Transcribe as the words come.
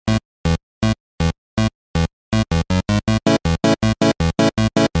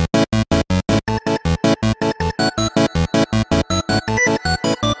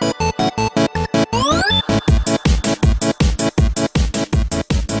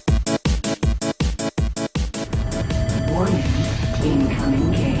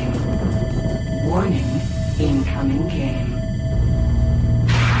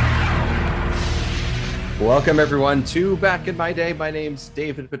Welcome, everyone, to Back in My Day. My name's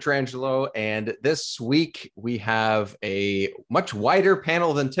David Petrangelo, and this week we have a much wider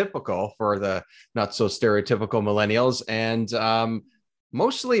panel than typical for the not so stereotypical millennials, and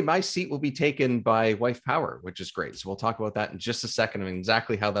mostly my seat will be taken by Wife Power, which is great. So we'll talk about that in just a second and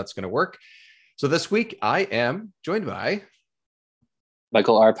exactly how that's going to work. So this week I am joined by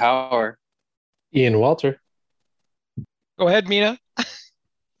Michael R. Power, Ian Walter. Go ahead, Mina.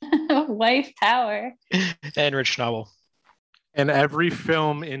 Wife Power. And Rich Schnabel. And every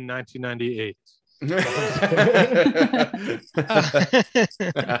film in 1998.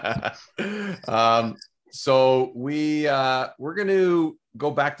 So we're going to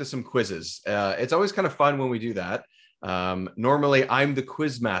go back to some quizzes. It's always kind of fun when we do that. Normally, I'm the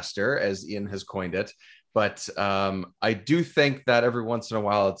quiz master, as Ian has coined it. But I do think that every once in a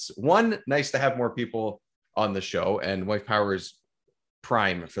while, it's nice to have more people on the show, and Wife Power is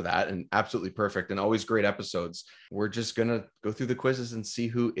prime for that and absolutely perfect and always great episodes. We're just gonna go through the quizzes and see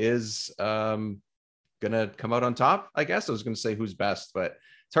who is gonna come out on top. I guess I was gonna say who's best, but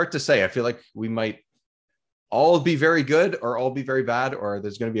it's hard to say. I feel like we might all be very good or all be very bad, or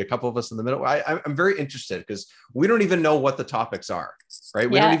there's going to be a couple of us in the middle. I'm very interested because we don't even know what the topics are,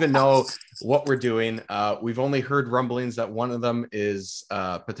 right? We don't even know what we're doing. We've only heard rumblings that one of them is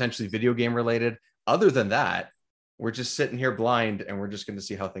potentially video game related. Other than that, we're just sitting here blind and we're just going to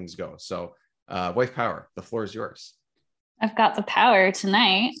see how things go. So Wife Power, the floor is yours. I've got the power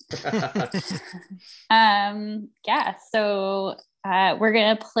tonight. So we're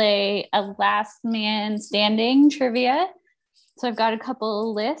going to play a last man standing trivia. So I've got a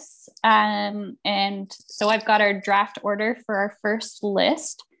couple lists. And so I've got our draft order for our first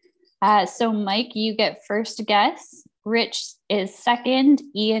list. So Mike, you get first guess. Rich is second,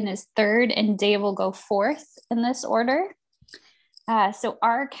 Ian is third, and Dave will go fourth in this order. So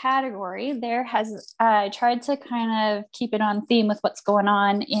our category there has tried to kind of keep it on theme with what's going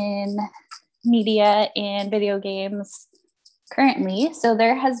on in media and video games currently. So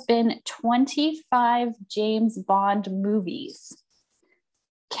there has been 25 James Bond movies.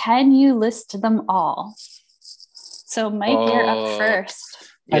 Can you list them all? So Mike, you're up first.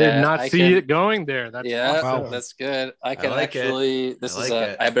 I did not see it going there. That's awesome. That's good. I better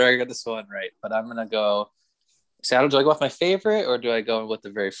get this one right, but I'm gonna go. So do I go with my favorite or do I go with the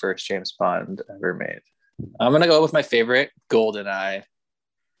very first James Bond ever made? I'm gonna go with my favorite, GoldenEye,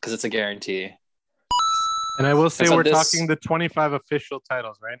 because it's a guarantee. And I will say we're talking the 25 official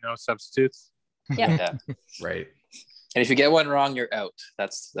titles, right? No substitutes. Yeah. Right. And if you get one wrong, you're out.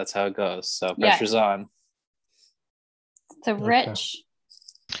 That's how it goes. So pressure's on. So Rich.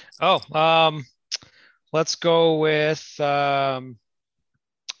 Let's go with From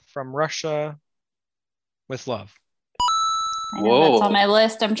Russia with Love. I know that's on my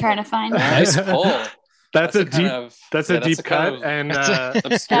list. I'm trying to find it. Nice pull. That's a deep cut, and that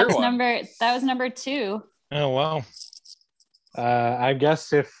was number 2. Oh wow. I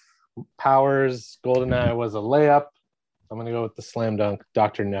guess if Powers GoldenEye was a layup, I'm gonna go with the slam dunk,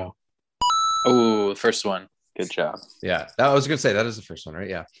 Dr. No. Oh, the first one. Good job. Yeah, I was gonna say that is the first one, right?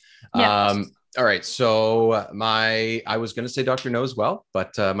 Yeah. All right. So I was gonna say Dr. No as well,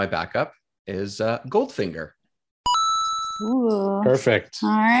 but my backup is Goldfinger. Ooh. Perfect. All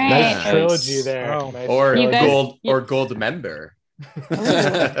right. Nice trilogy there. Oh. Nice or trilogy. Gold Member. All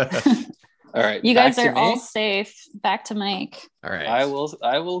right. You guys are all safe. Back to Mike. All right. I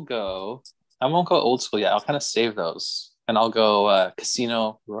will go. I won't go old school yet. I'll kind of save those. And I'll go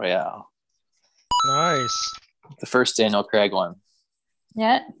Casino Royale. Nice. The first Daniel Craig one.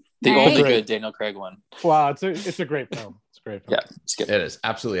 Yeah. The only good Daniel Craig one. Wow, it's a great film. It's a great film. Yeah, it's good. It is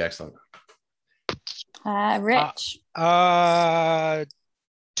absolutely excellent. Rich.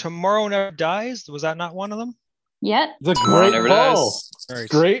 Tomorrow Never Dies. Was that not one of them? Yep. It's a great pull. Nice.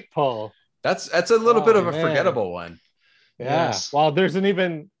 Great pull. That's a little bit of a forgettable one. Yeah. Yes. Well, there's an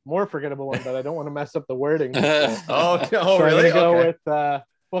even more forgettable one, but I don't want to mess up the wording. Oh no, so really? I'm gonna go with all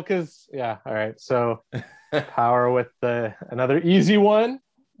right. So Power with another easy one.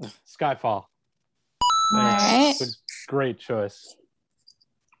 Skyfall. All right. It's a great choice.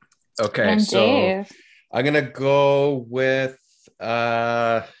 Okay, And so Dave. I'm gonna go with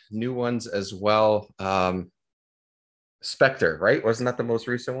new ones as well. Spectre, right? Wasn't that the most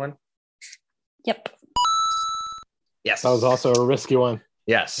recent one? Yep. Yes. That was also a risky one.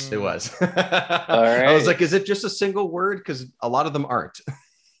 Yes, it was. All right. I was like, is it just a single word? Because a lot of them aren't.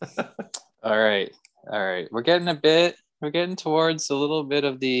 All right. We're getting towards a little bit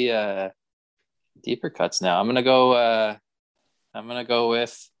of the deeper cuts now. I'm gonna go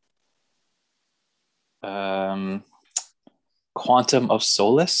with Quantum of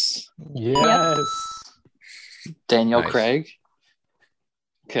Solace. Yes. Daniel Nice. Craig.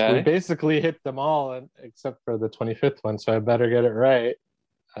 We Okay. basically hit them all except for the 25th one, so I better get it right.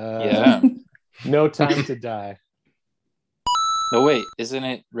 Yeah. No Time to Die. No, wait. Isn't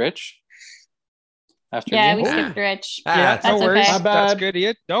it Rich? After Yeah, me? we skipped Rich. Yeah, That's no worries. okay. My bad. That's good.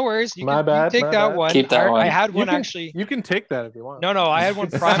 Yeah, no worries. You My can bad, take my that bad. one. Keep that one. I had You one can, actually. You can take that if you want. No, I had one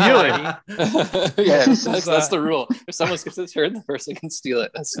primed Steal it. already. Yeah, This that's, is, that's the rule. If someone skips a turn, the person can steal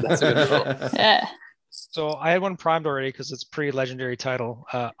it. That's a good rule. Yeah. So I had one primed already because it's a pretty legendary title.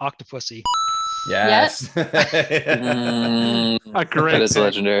 Octopussy. Yes. Mm, A great that is pick.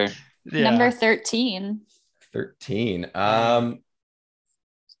 legendary. Yeah. Number 13. 13.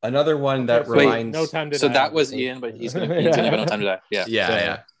 Another one that Okay, so reminds. No Time to So Die, that was obviously. Ian, but Ian's gonna go No Time to Die. Yeah.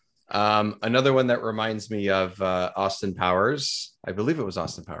 Yeah. Another one that reminds me of Austin Powers. I believe it was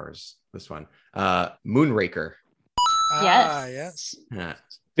Austin Powers. This one, Moonraker. Yes. Yeah.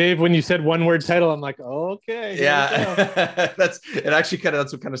 Dave, when you said one word title, I'm like, okay. here we go. Yeah. That's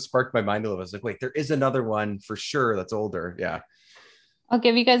what kind of sparked my mind a little. I was like, wait, there is another one for sure that's older. Yeah. I'll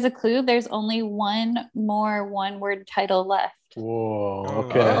give you guys a clue. There's only one more one-word title left. Whoa. Oh.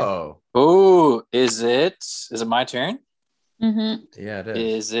 Okay. Oh, Oh, is it my turn? Mm-hmm. yeah, it is.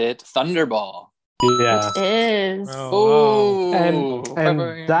 Is it Thunderball? Yeah. It is. Oh, Oh,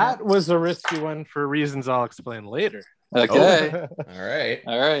 And that was a risky one for reasons I'll explain later. okay. All right.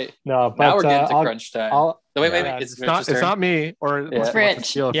 All right. No, but Now we're getting to I'll- crunch time. I'll- No, wait. yeah, It's it's not. Rich's It's turn. not me, or Yeah. unless he wants to Rich.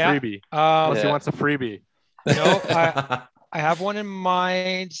 steal a Yeah. freebie. no, Unless he Yeah. wants a freebie. I have one in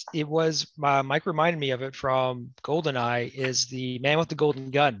mind. It was Mike reminded me of it from GoldenEye. Is the Man with the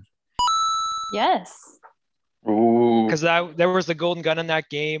Golden Gun? Yes. Ooh. Because there was the golden gun in that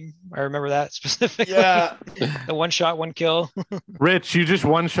game. I remember that specifically. Yeah. The one shot, one kill. Rich, you just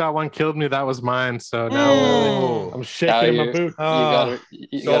one shot, one killed me. That was mine. So now Oh. I'm Now shaking in my you're- boot.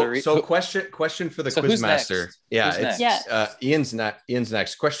 You gotta So question for the So quiz who's master. next? Yeah, Who's it's next? Ian's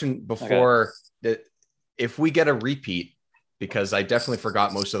next. Question before that, if we get a repeat, because I definitely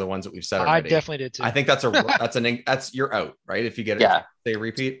forgot most of the ones that we've said I already. definitely did too. I think that's you're out, right? If you get it, Yeah. they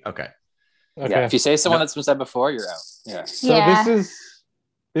repeat. Okay. Okay. Yeah, if you say someone No. that's been said before, you're out. Yeah. So Yeah.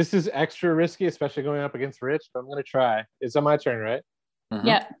 this is extra risky, especially going up against Rich, but I'm gonna try. It's on my turn, right? Mhm.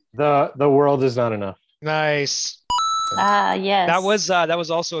 Yep. The world is not enough. Nice. Yes. That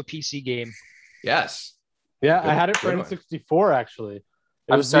was also a PC game. Yes. Yeah, Good- I had it for good one. N64 actually. It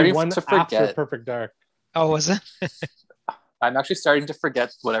I'm was the starting one to after forget. Perfect Dark. Oh, was it? I'm actually starting to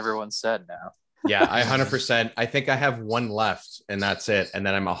forget what everyone said now. Yeah, I 100%. I think I have one left, and that's it. And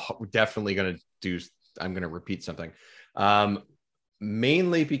then I'm definitely gonna I'm gonna repeat something.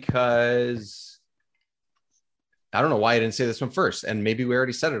 Mainly because I don't know why I didn't say this one first, and maybe we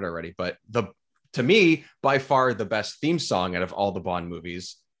already said it already. But to me, by far the best theme song out of all the Bond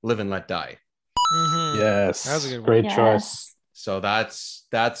movies, "Live and Let Die." Mhm. Yes. That was a good one. Great Yes. choice. So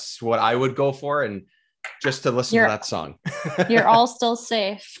that's what I would go for, and just to listen You're- to that song. You're all still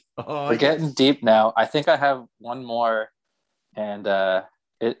safe. Oh, We're getting deep now. I think I have one more, and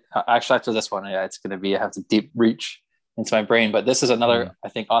it actually after this one, yeah, it's gonna be I have to deep reach into my brain. But this is another, I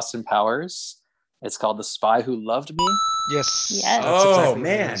think, Austin Powers. It's called "The Spy Who Loved Me." Yes. Yes. That's Oh exactly what it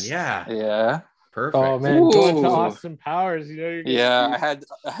man, is. yeah, Yeah, perfect. Oh man, going to Ooh. Austin Powers, you know you're getting yeah. deep.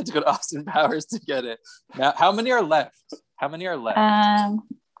 I had to go to Austin Powers to get it. Now, how many are left? How many are left?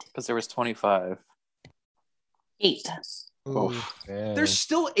 Because there was 25. 8. Ooh. Man. There's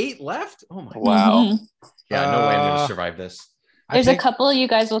still 8 left. Oh my. Wow. Mhm. Yeah, no way I'm gonna Uh, survive this. I There's think- a couple you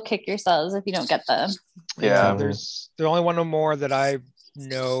guys will kick yourselves if you don't get them. Yeah. There's only one more that I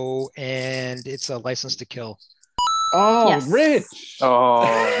know, and it's a License to Kill. Oh, Yes. Rich. Oh,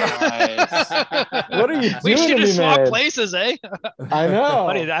 nice. What are you We doing should to have me, swapped man? places, eh? I know.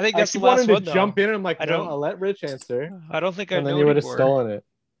 Buddy, I think that's keep the last wanting one, to though. jump in. I'm like, I no, don't- I'll let Rich answer. I don't think I And know then you would have anymore. stolen it.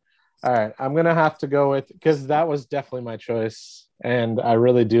 All right, I'm gonna have to go with because that was definitely my choice, and I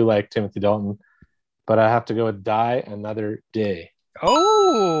really do like Timothy Dalton, but I have to go with "Die Another Day."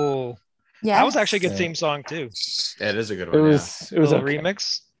 Oh, Yeah. that was actually a good Yeah. theme song too. It is a good It one. was Little okay.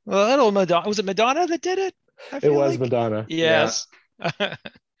 remix. Well, little Madonna. Was it Madonna that did it? I It feel was like. Madonna. Yes.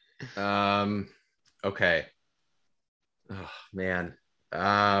 Yeah. Okay. Oh man.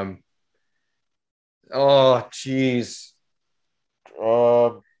 Oh jeez.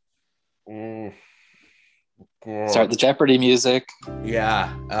 Start the Jeopardy music.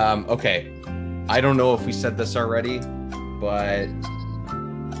 Yeah. Okay. I don't know if we said this already, but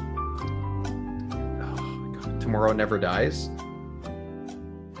oh my God. Tomorrow Never Dies.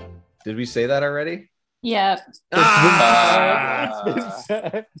 Did we say that already? Yeah. Ah! It's been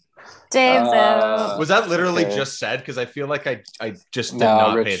said. Dave's out. Was that literally just said? Because I feel like I just did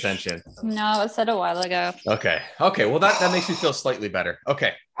not pay attention. No, it was said a while ago. Okay. Well, that makes me feel slightly better.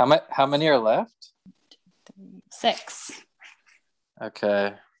 Okay. How many are left? 6.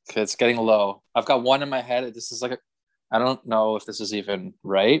 Okay, it's getting low. I've got one in my head. This is I don't know if this is even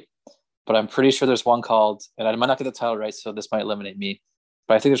right, but I'm pretty sure there's one called, and I might not get the title right, so this might eliminate me.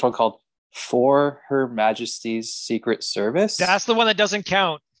 But I think there's one called For Her Majesty's Secret Service. That's the one that doesn't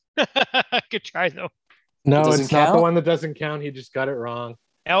count. Good try though. No, it's not the one that doesn't count. He just got it wrong.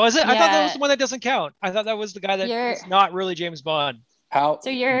 Oh, was it? Yeah. I thought that was the one that doesn't count. I thought that was the guy that's not really James Bond. So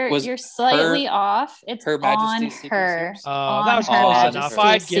you're slightly off. It's Her Majesty's Secret Service. Oh, that was close enough.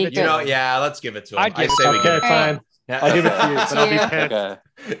 I'd give it to him. Yeah, let's give it to him. I say we give it to him. Yeah. I'll give it to you, but I'll be pissed.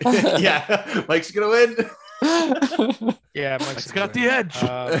 Okay. Yeah, Mike's gonna win. Yeah, Mike's got the edge.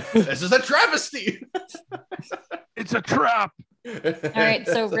 This is a travesty. It's a trap. All right,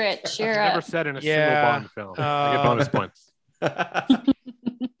 so Rich, you're up. Never said in a single Bond film. I get bonus points.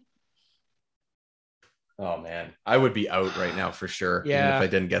 Oh man, I would be out right now for sure. Yeah, if I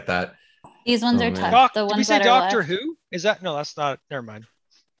didn't get that. These ones are tough. The ones did we say that Doctor left. Who? Is that no? That's not. Never mind.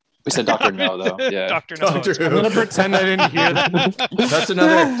 We said Doctor No though. Yeah, Doctor No. I'm gonna pretend I didn't hear that.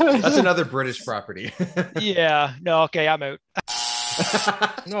 That's another British property. Yeah. No. Okay, I'm out.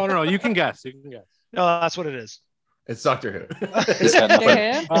 No. You can guess. No, that's what it is. It's Doctor Who. It's Doctor Who.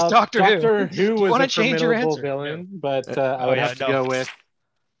 It's Doctor Who. Doctor Who was a change your formidable answer? villain, but I would have to go with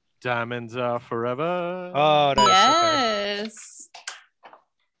Diamonds Are Forever. Oh, nice. Yes.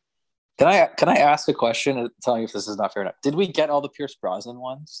 Okay. Can I ask a question and tell me if this is not fair enough? Did we get all the Pierce Brosnan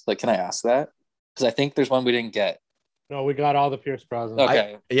ones? Can I ask that? Because I think there's one we didn't get. No, we got all the Pierce Brosnan.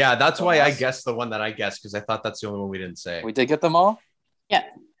 Okay. That's why I guessed the one that I guessed, because I thought that's the only one we didn't say. We did get them all? Yeah.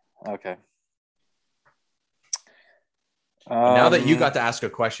 Okay. Now that you got to ask a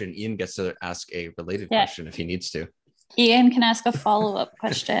question, Ian gets to ask a related question if he needs to. Ian can ask a follow-up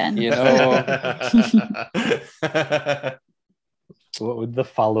question. What would the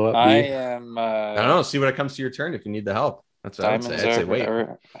follow-up be? I am. I don't know. See when it comes to your turn if you need the help. That's what I would say. I'd say wait.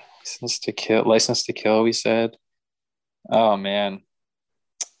 License to Kill. We said. Oh man.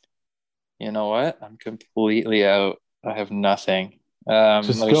 You know what? I'm completely out. I have nothing.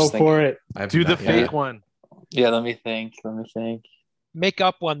 Just go for it. Do the fake one. Yeah, let me think. Make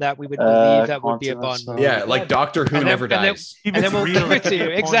up one that we would believe that would be a Bond movie. Yeah, like Doctor Who never dies. And then we'll give it to you.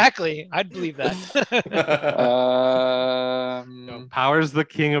 Exactly. I'd believe that. Power's the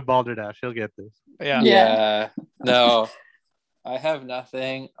king of Balderdash. He'll get this. Yeah. No, I have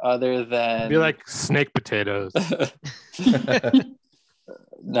nothing other than... It'd be like snake potatoes.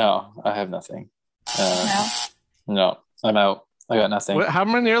 No, I have nothing. No, I'm out. I got nothing. How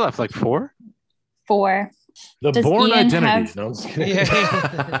many are left? Like 4? 4. The Does Bourne Ian Identity.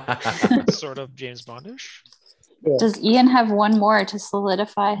 Sort of James Bondish. Yeah. Does Ian have one more to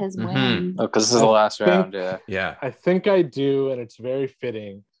solidify his win? Oh, because this is the last round. Yeah. I think I do, and it's very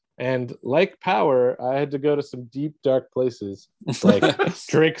fitting. And like Power, I had to go to some deep, dark places, like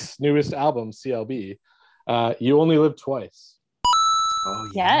Drake's newest album, CLB. You Only Live Twice. Oh,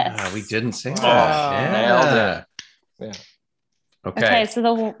 yeah. Yes. We didn't say that. Nailed it. Yeah. Okay,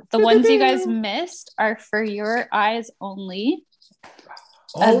 so the ones you guys missed are For Your Eyes Only.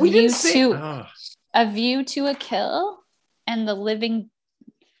 Oh, we didn't say... A View to a Kill, and The Living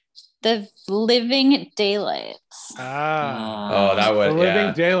Daylights. That would... The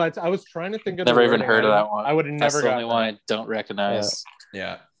Living Daylights. I was trying to think of never even heard of that one. I would have never That's the only one I don't recognize.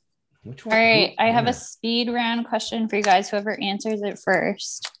 Yeah. Which one? All right, I have a speed round question for you guys. Whoever answers it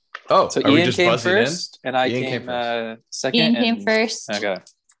first. Oh, so Ian came first, and I came second. Ian came first. Okay.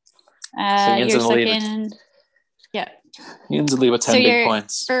 So Ian's you're second. Yeah. Ian's in the lead with 10 big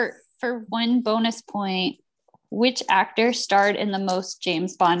points. For 1 bonus point, which actor starred in the most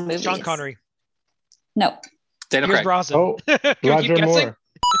James Bond movies? Sean Connery. No. Daniel Craig. Brosnan. Oh, Roger Moore.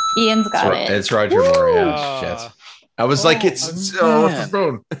 Ian's got it. It's Roger Moore. Yeah. Shit. I was like, it's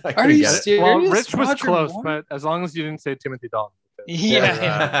phone. Are you serious? Well, Rich was close, but as long as you didn't say Timothy Dalton.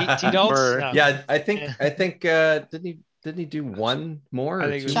 Yeah. Yeah, I think didn't he do one more?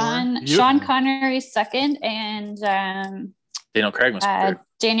 I think Sean Connery's second, and Daniel Craig was third.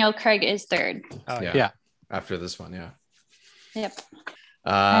 Daniel Craig is third. Oh, yeah. After this one, yeah. Yep.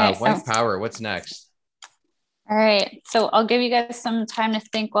 Wife Power. What's next? All right. So I'll give you guys some time to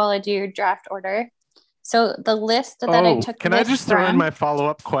think while I do your draft order. So the list that I took. Can I just throw in my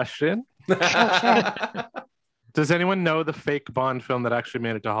follow-up question? Sure. Does anyone know the fake Bond film that actually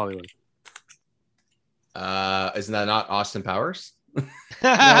made it to Hollywood? Isn't that not Austin Powers?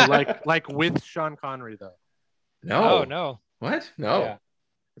 No, like with Sean Connery though. No. Oh no. What? No.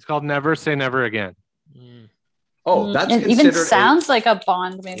 It's called Never Say Never Again. Oh, that's it even sounds like a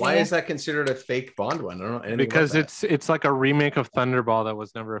Bond movie. Why is that considered a fake Bond one? I don't know. Because it's like a remake of Thunderball that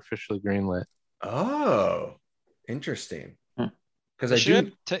was never officially greenlit. Oh, interesting. Because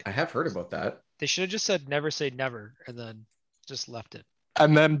I have heard about that. They should have just said "Never Say Never" and then just left it.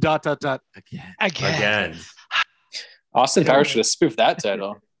 And then ... Again. Austin Powers should have spoofed that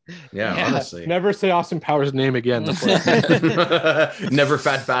title. Yeah, honestly. Never say Austin Powers' name again. Never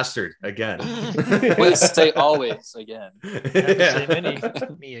fat bastard again. Please say always again. Never say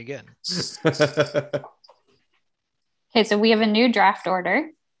me again. Okay, so we have a new draft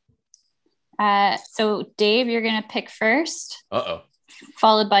order. So Dave, you're gonna pick first.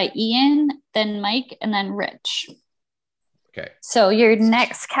 Followed by Ian, then Mike, and then Rich. Okay. So your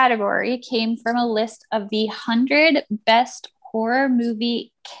next category came from a list of the 100 best horror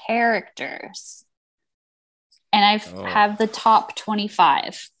movie characters. And I have the top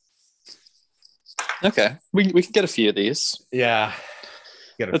 25. Okay. We can get a few of these. Yeah.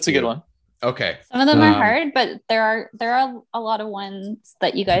 That's a good one. Okay. Some of them are hard, but there are a lot of ones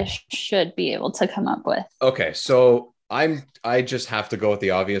that you guys should be able to come up with. Okay. So I just have to go with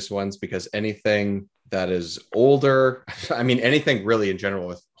the obvious ones because anything that is older, I mean, anything really in general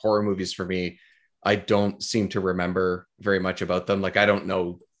with horror movies for me, I don't seem to remember very much about them. Like I don't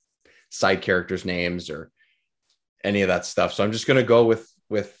know side characters' names or any of that stuff. So I'm just going to go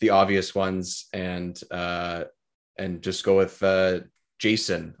with the obvious ones and just go with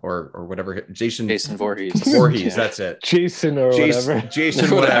Jason or whatever. Jason Voorhees. Voorhees, that's it. Jason whatever.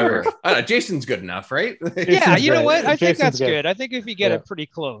 Jason whatever. I don't know. Jason's good enough, right? Yeah, you know what? I think Jason's that's good. good. I think if you get it pretty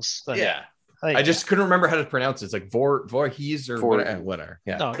close. Then Yeah. I just couldn't remember how to pronounce it. It's like Voorhees or whatever.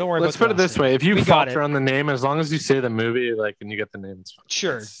 Yeah. No, don't worry. Let's put it this way: if you got falter on the name, as long as you say the movie, like, and you get the name, it's fine.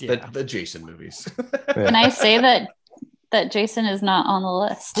 Sure. Yeah. The Jason movies. Can I say that Jason is not on the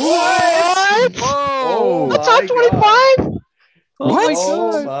list? What? Oh, top 25? What?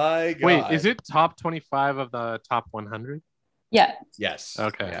 Oh my god! Wait, is it top 25 of the top 100? Yeah. Yes.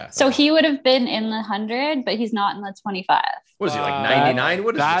 Okay. Yeah. So he would have been in the 100, but he's not in the 25. What is he, like 99?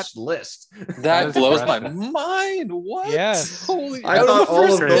 What is this list? That blows my impressive. mind. What? Yes. Holy! I thought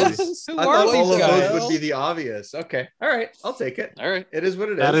all of crazy. those. Who I are thought all these of guys? those would be the obvious. Okay. All right. I'll take it. All right. It is what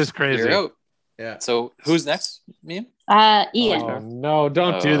it is. That is crazy. You're out. Yeah. So who's next? Me? Ian. Oh, no,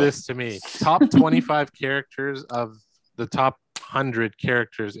 don't do this to me. Top 25 characters of the top 100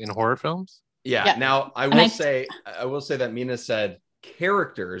 characters in horror films. Yeah. Now I will say that Mina said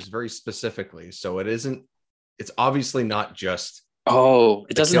characters very specifically. So it's obviously not just. Oh,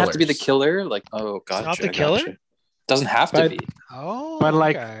 it doesn't have to be the killers. killer. Like, oh, gotcha. Not the killer? Gotcha. Doesn't have to be. Oh, But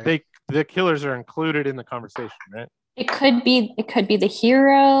like okay. the killers are included in the conversation, right? It could be the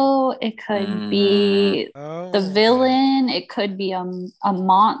hero. It could be the villain. It could be a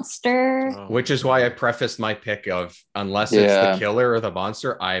monster. Which is why I prefaced my pick of unless it's the killer or the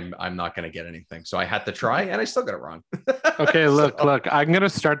monster, I'm not going to get anything. So I had to try, and I still got it wrong. Okay, look. I'm going to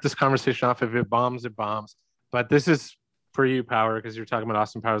start this conversation off. If it bombs, it bombs. But this is for you, Power, because you're talking about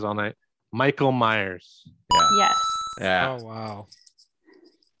Austin Powers all night. Michael Myers. Yeah. Yes. Yeah. Oh wow.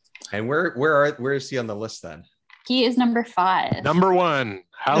 And where is he on the list then? He is number 5. Number 1,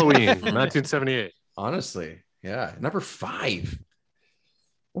 Halloween, 1978. Honestly, yeah, number 5.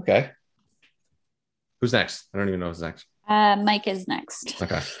 Okay. Who's next? I don't even know who's next. Mike is next.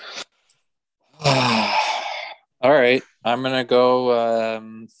 Okay. All right. I'm going to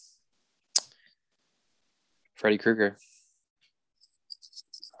go Freddy Krueger.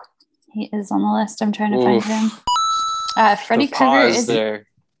 He is on the list. I'm trying to find him. Freddy Krueger is there.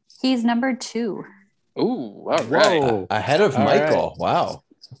 He's number 2. Ooh, all right. Whoa. Ahead of All Michael. right. Wow.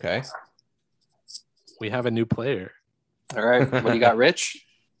 Okay. We have a new player. All right. What do you got, Rich?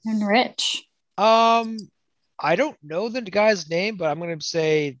 And Rich. I don't know the guy's name, but I'm going to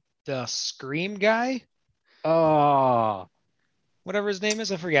say the Scream guy. Oh, Whatever his name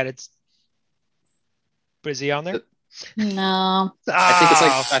is, I forget. But is he on there? No.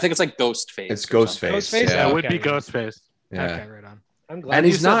 I think it's like Ghostface. It's Ghostface. Ghostface? Yeah. it would be Okay. Ghostface. Yeah. Okay, right on. I'm glad And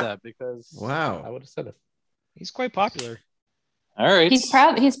you he's said not- that because I Wow. would have said it. He's quite popular. All right. He's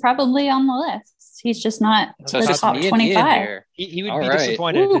probably on the list. He's just not So the it's just top me and Ian 25. here. He would All be right.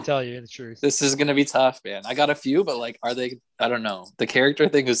 disappointed Woo. to tell you the truth. This is gonna be tough, man. I got a few, but like, are they? I don't know. The character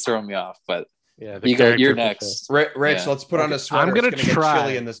thing is throwing me off. But Yeah, you're character for next. Rich, Yeah. let's put on a sweater. I'm gonna It's get try.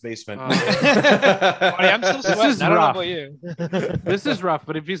 chilly in this basement. Buddy, I'm still This sweating. is I don't know rough. about you. sure. This is rough,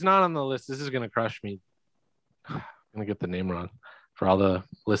 but if he's not on the list, this is gonna crush me. I'm gonna get the name wrong for all the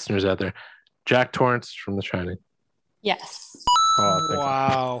listeners out there. Jack Torrance from The Shining. Yes. Oh, thank you.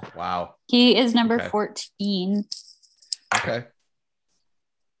 Wow. Wow. He is number Okay. 14. Okay.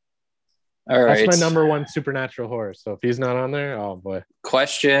 All right. That's my number one supernatural horror. So if he's not on there, oh boy.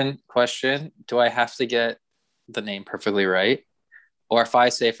 Question. Do I have to get the name perfectly right? Or if I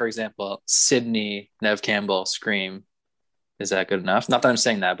say, for example, Sydney Nev Campbell Scream, is that good enough? Not that I'm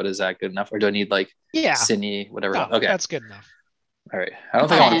saying that, but is that good enough? Or do I need like Sydney, whatever? No, okay. That's good enough. All right. I don't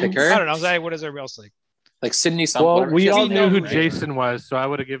think I want to pick her. I don't know. Zay, what does everybody else think? Like Sydney something. Well, we all knew who right? Jason was, so I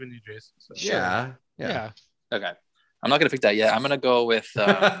would have given you Jason. So. Yeah. Okay. I'm not going to pick that yet. I'm going to go with...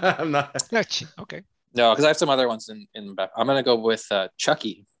 I'm not. Okay. No, because I have some other ones in back. I'm going to go with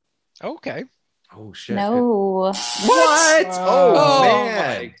Chucky. Okay. Oh, shit. No. What? Oh,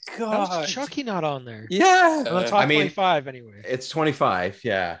 man. My God. How's Chucky not on there? Yeah. On the top 25 anyway. It's 25.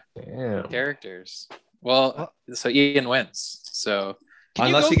 Yeah. Damn. Characters. Well, so Ian wins. So...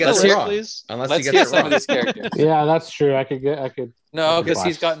 Unless he gets it wrong. Unless he gets it wrong. These characters. Yeah, that's true. I could. No, because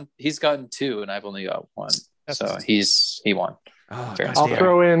he's gotten 2 and I've only got 1. So he won. Oh, I'll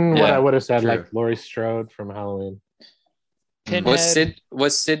throw in what Yeah. I would have said, True. like Laurie Strode from Halloween. Pinhead.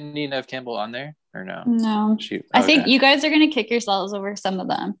 Was Sydney Nev Campbell on there or no? No. I think you guys are going to kick yourselves over some of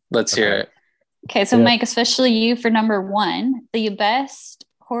them. Let's hear it. Okay, so Yeah. Mike, especially you for number 1, the best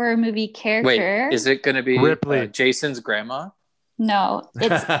horror movie character. Wait, is it going to be Ripley. Jason's grandma? No,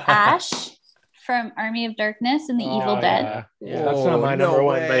 it's Ash from Army of Darkness and the Evil Dead. Yeah, that's not my number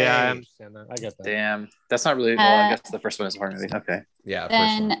one, but yeah, I understand that. I get that. Damn, that's not really. Well, I guess the first one is a horror movie. Okay. Yeah.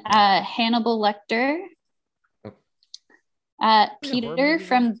 Then Hannibal Lecter. Peter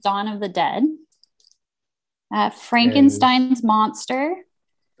from Dawn of the Dead. Frankenstein's monster.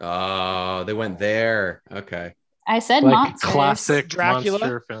 Oh, they went there. Okay. I said Like monsters. classic Dracula?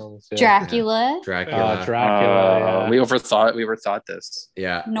 monster films. Yeah. Dracula. Dracula. Dracula. Yeah. We overthought this.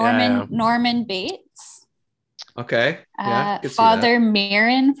 Yeah. Norman Bates. Okay. Yeah. could see Father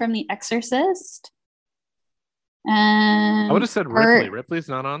Mirren from The Exorcist. I would have said Ripley. Ripley's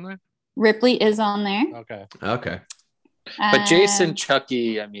not on there. Ripley is on there. Okay. that. Okay. But Jason,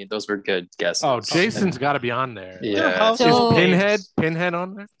 Chucky, I mean, those were good guesses. Oh, Jason's got to be on there. Yeah. So- Is Pinhead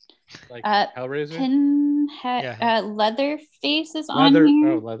on there? Like Hellraiser? Pinhead, Leatherface is on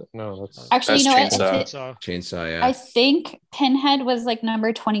here. Oh, leather. No, that's Actually, you know what? Chainsaw. Chainsaw. Yeah. I think Pinhead was like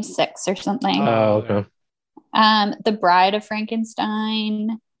number 26 or something. Oh, okay. The Bride of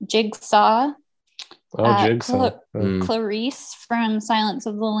Frankenstein, Jigsaw, Jigsaw. Clarice from Silence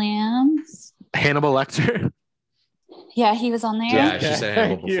of the Lambs. Hannibal Lecter. Yeah, he was on there. Yeah, she said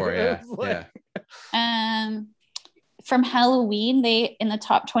Hannibal before. Yeah. Yeah. From Halloween, they in the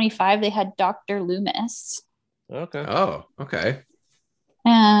top 25 they had Dr. Loomis. Okay. Oh, okay.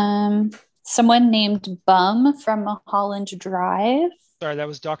 Someone named Bum from Mulholland Drive. Sorry, that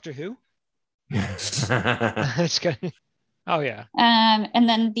was Doctor Who? yeah. It's good. Oh, yeah. And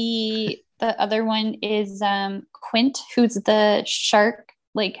then the other one is Quint, who's the shark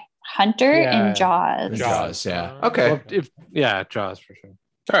like hunter in Jaws. Jaws, yeah. Okay. Well, Jaws for sure.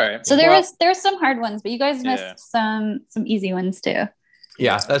 All right. So there was some hard ones, but you guys missed some easy ones too.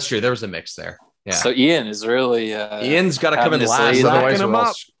 Yeah, that's true. There was a mix there. Yeah. So Ian is really Ian's got to come in last, lead. otherwise Racking we're him all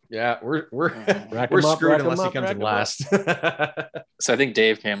up. yeah, we're Rack 'em up, screwed rack 'em unless he up, comes rack in 'em up. last. So I think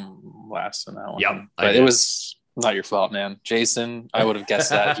Dave came last in that one. Yep, But it was not your fault, man. Jason, I would have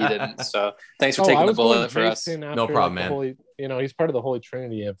guessed that. He didn't. So thanks for taking the bullet for us. No problem, man. Holy, he's part of the holy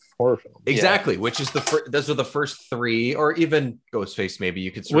trinity of horror films. Exactly, which is those are the first 3, or even Ghostface. Maybe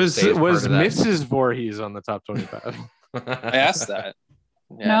you could sort of Was say as part of that. Mrs. Voorhees on the top 25? I asked that.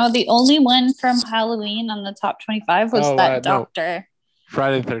 Yeah. No, the only one from Halloween on the top 25 was that no. doctor.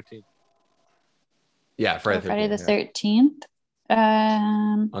 Friday the 13th. Yeah, Friday the 13th.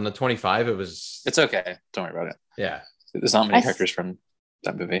 13th. On the 25, it was. It's okay. Don't worry about it. Yeah. There's not many characters from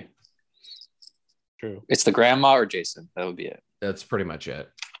that movie. True. It's the grandma or Jason. That would be it. That's pretty much it.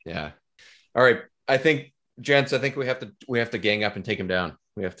 Yeah. All right. I think, gents, we have to gang up and take him down.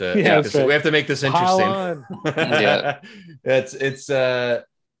 We have to. We have to make this interesting. Yeah. It's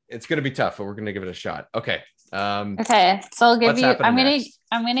going to be tough, but we're going to give it a shot. Okay. Okay, so I'll give you. I'm next?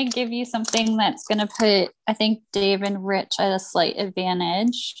 gonna give you something that's gonna put, I think, Dave and Rich at a slight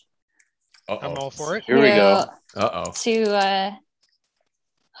advantage. I'm all for it. Here we go. To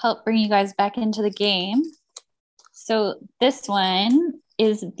help bring you guys back into the game. So this one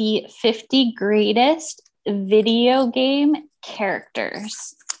is the 50 greatest video game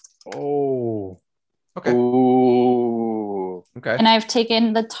characters. Oh. Okay. Ooh. Okay. And I've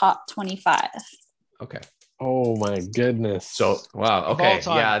taken the top 25. Okay. Oh my goodness. So wow. Okay.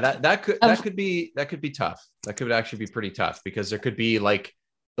 time. Yeah. That could be tough. That could actually be pretty tough, because there could be, like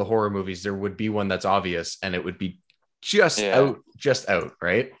the horror movies, there would be one that's obvious and it would be just out,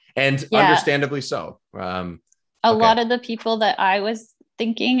 right? And understandably so. A lot of the people that I was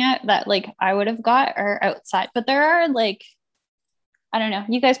thinking at that like I would have got are outside. But there are like, I don't know.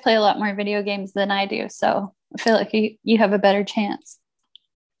 You guys play a lot more video games than I do, so I feel like you have a better chance.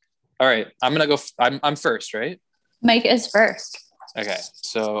 All right, I'm gonna go. I'm first, right? Mike is first. Okay,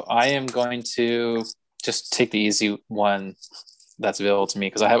 so I am going to just take the easy one that's available to me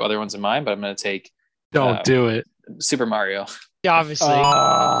because I have other ones in mind, but I'm going to take. Don't do it. Super Mario. Yeah, obviously.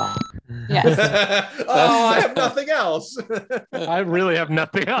 Yes. I have nothing else. I really have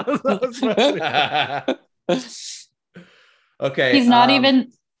nothing else. Okay. He's not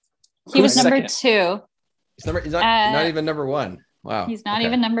even. He was number second? 2. He's not even number 1. Wow. He's not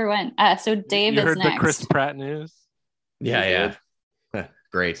even number 1. So Dave you is heard next. the Chris Pratt news? Yeah.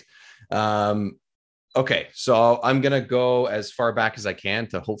 Great. Okay, so I'm gonna go as far back as I can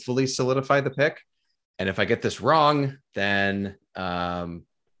to hopefully solidify the pick. And if I get this wrong, then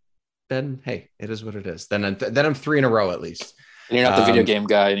hey, it is what it is. Then I'm 3 in a row at least. And you're not the video game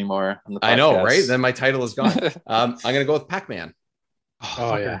guy anymore on the podcast. I know, right? Then my title is gone. I'm gonna go with Pac-Man.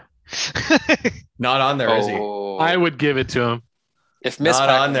 Oh yeah. Not on there, is he? I would give it to him. If Miss Not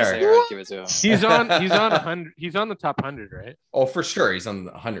Pac on there. I would give it to him. He's on 100. He's on the top 100, right? Oh, for sure. He's on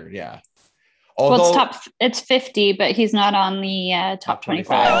the 100, yeah. Although, it's 50, but he's not on the top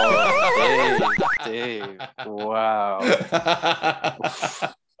 25. Oh, Dave. Wow.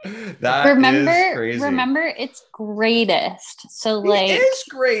 That is crazy. Remember, it's greatest. So like, it is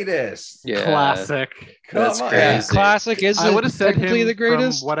greatest. Yeah. Classic. That's Come on. crazy. Yeah, classic is I would have said technically him the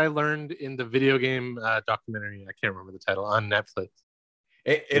greatest. from what I learned in the video game documentary. I can't remember the title on Netflix.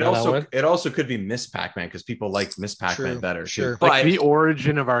 It also could be Miss Pac-Man because people like Miss Pac-Man better. Sure. Too. But Like the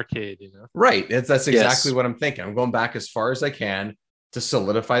origin of arcade, you know? right, that's exactly what I'm thinking. I'm going back as far as I can to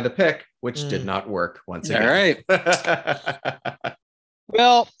solidify the pick, which did not work once again. All right.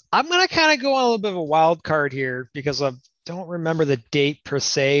 Well, I'm going to kind of go on a little bit of a wild card here because I don't remember the date per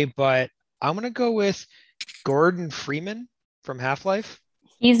se, but I'm going to go with Gordon Freeman from Half-Life.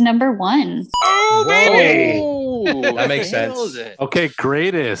 he's number 1. Oh, baby! That makes sense. Okay,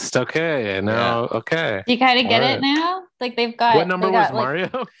 greatest. Okay, now, okay. Do you kind of get All it right. now? Like they've got. What number was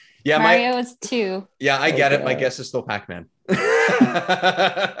Mario? Yeah, Mario was 2. Yeah, I get it. My guess is still Pac-Man.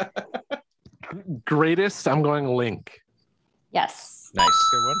 Greatest, I'm going Link. Yes. Nice.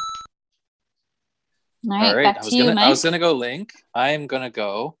 Good one. All right, back to you, Mike. I was gonna go Link. I'm gonna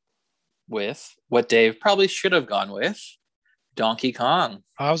go with what Dave probably should have gone with, Donkey Kong.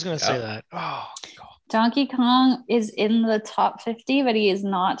 I was going to say that. Oh, God. Donkey Kong is in the top 50, but he is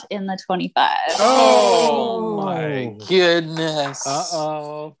not in the 25. Oh my goodness.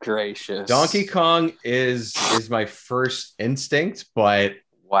 Uh-oh. Gracious. Donkey Kong is my first instinct, but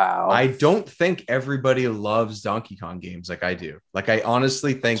wow. I don't think everybody loves Donkey Kong games like I do. Like I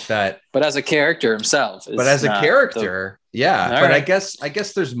honestly think that. But as a character himself. But as a character, yeah. All but right. I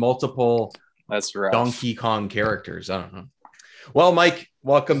guess there's multiple That's rough. Donkey Kong characters. I don't know. Well, Mike,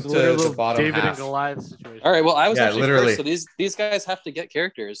 welcome to the bottom David half. and Goliath situation. All right. Well, I was actually literally. first, so these guys have to get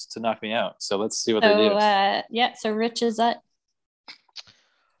characters to knock me out. So let's see what they do. So Rich is up.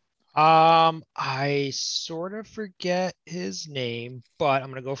 I sort of forget his name, but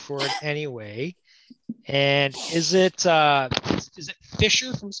I'm going to go for it anyway. And is it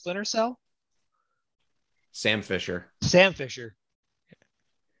Fisher from Splinter Cell? Sam Fisher. Sam Fisher.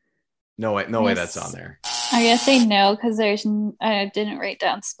 No way Yes. that's on there. I'm gonna say no because I didn't write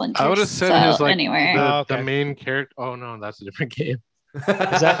down Splinter I would have said Cell he was like anywhere. the main character. Oh no, that's a different game. Is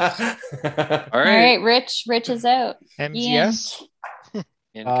that- All All right. right, Rich is out. MGS?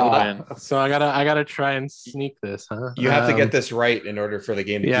 Ian, come in. So I gotta try and sneak this, huh? You have to get this right in order for the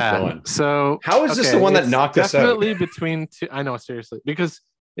game to keep going. So How is this the one that knocked us out? Definitely between two. I know, seriously, because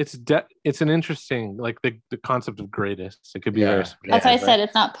it's an interesting, like the concept of greatest. It could be very subjective, That's why I said right?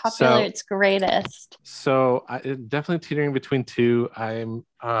 it's not popular. So- It's greatest. So definitely teetering between two. But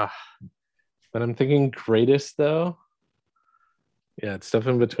I'm thinking greatest though. Yeah, it's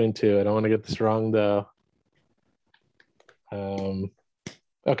definitely between two. I don't want to get this wrong though.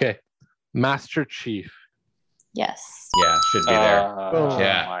 Okay, Master Chief. Yes. Yeah, should be there. Oh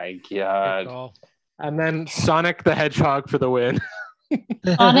Yeah. my Good god. call. And then Sonic the Hedgehog for the win.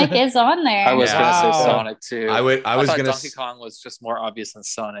 Sonic is on there. I was Yeah. gonna say Wow. Sonic too. I was thought gonna Donkey Kong was just more obvious than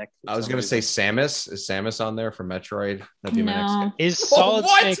Sonic. I was gonna say Samus. Is Samus on there for Metroid? That'd be my next No. guess. Is Solid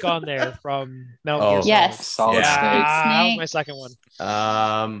what? Snake on there from Metal Oh. Gear Solid? Yes. Solid Yeah. Snake. That was Snake. my second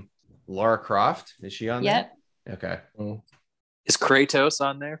one. Laura Croft, is she on Yep. there? Okay. Is Kratos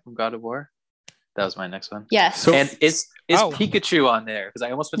on there from God of War? That was my next one. Yes. So- And is Oh. Pikachu on there? Because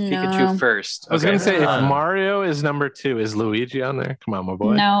I almost went No. Pikachu first. I was gonna say if Uh. Mario is number 2, is Luigi on there? Come on, my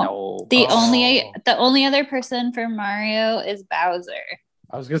boy. no. No. The Oh. only other person for Mario is Bowser.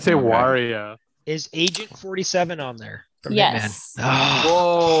 I was gonna say Wario. Is Agent 47 on there? Yes.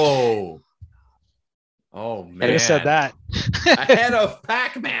 Whoa. Oh man. I just said that. Ahead of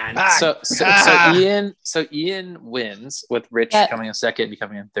Pac-Man. So Ian wins with Rich coming in second,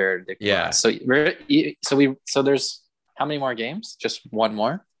 becoming in third. Yeah. So there's how many more games? Just one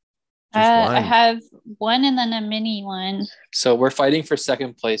more? I have one and then a mini one. So we're fighting for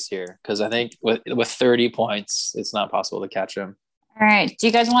second place here because I think with 30 points, it's not possible to catch him. All right. Do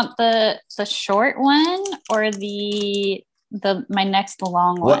you guys want the short one or my next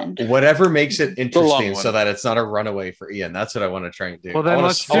long one? Whatever makes it interesting so that it's not a runaway for Ian. That's what I want to try and do. Well, then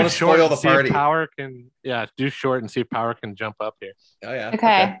let's do short spoil the party. Power can do short and see if Power can jump up here. Oh yeah.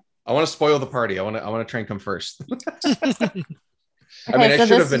 Okay. I want to spoil the party. I want to try and come first. Okay, I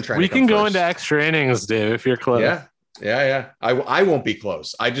should have been trying. We can go into extra innings, Dave, if you're close. Yeah. I won't be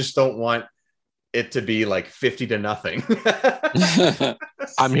close. I just don't want it to be like 50-0.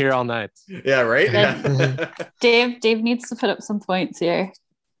 I'm here all night. Yeah, right. Yeah. Dave needs to put up some points here.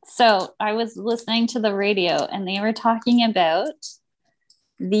 So I was listening to the radio and they were talking about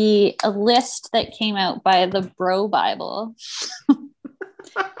a list that came out by the Bro Bible.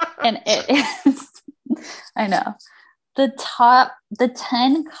 And it is, I know, the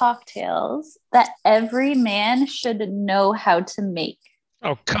 10 cocktails that every man should know how to make.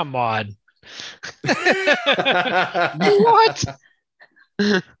 Oh, come on. What?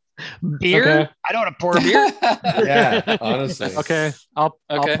 Beer? Okay. I don't want to pour a beer. Yeah, honestly. Okay, I'll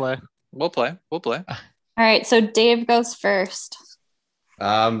play. We'll play. All right, so Dave goes first.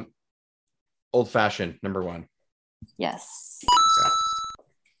 Old fashioned, number 1. Yes. Okay.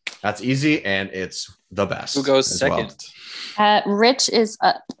 That's easy and it's the best. Who goes second? Well. Rich is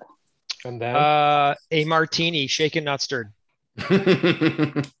up. And then A martini, shaken, not stirred.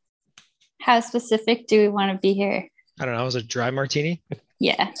 How specific do we want to be here? I don't know. Was it dry martini?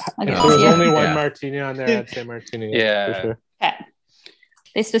 Yeah. if there was only one martini on there, I'd say martini. Yeah. For sure. Okay.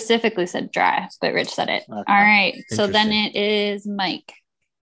 They specifically said dry, but Rich said it. Okay. All right. So then it is Mike.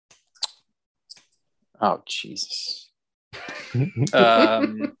 Oh, Jesus.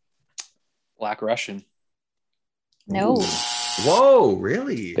 Black Russian. No. Whoa,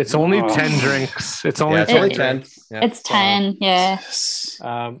 really? It's only 10 drinks. It's only 10. Yeah. It's 10. Yeah.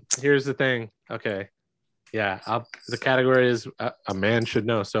 Here's the thing. Okay. Yeah. The category is a man should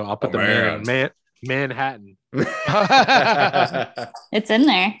know. So I'll put man in Manhattan. It's in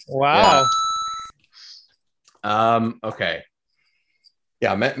there. Wow. Yeah. Okay.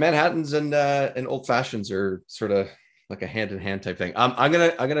 Yeah, Manhattans and old fashions are sort of like a hand in hand type thing. I'm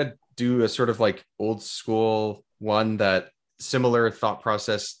gonna do a sort of like old school one that similar thought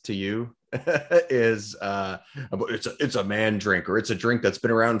process to you is it's a man drink, or it's a drink that's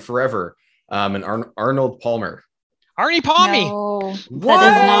been around forever. And Arnold Palmer. Arnie Palmy. No, What?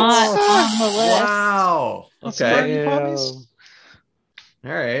 that is not on the list. Wow. Okay. Palmies?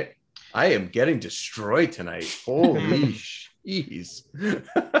 All right. I am getting destroyed tonight. Holy jeez.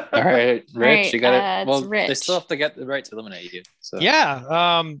 All right, Rich, you got it. Well, Rich. they still have to get the right to eliminate you. So Yeah.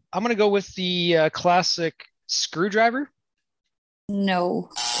 I'm gonna go with the classic screwdriver. No.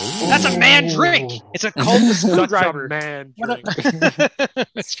 That's a man drink. It's a cold screwdriver. Man drink.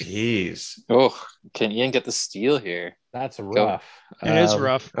 Jeez. Oh, can Ian get the steal here? That's rough. It is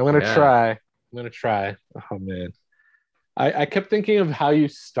rough. I'm gonna try. Oh man. I kept thinking of how you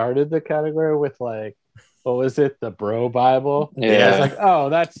started the category with like, what was it? The Bro Bible. Yeah. I was like, oh,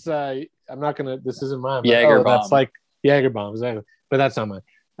 that's I'm not gonna. This isn't mine. Jaeger bomb. That's like Jaeger bomb, exactly. But that's not mine.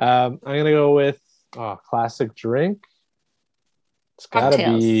 I'm gonna go with classic drink. It's gotta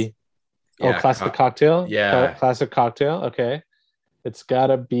be classic cocktail. Yeah, classic cocktail. Okay, it's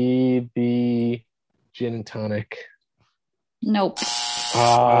gotta be the gin and tonic. Nope.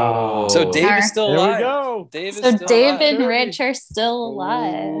 Oh, so Dave is still alive. There we go. Dave and Rich are still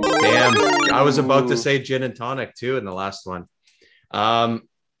alive. Damn, I was about to say gin and tonic too in the last one.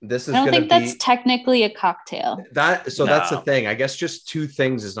 This is. I don't think that's technically a cocktail. That's the thing. I guess just two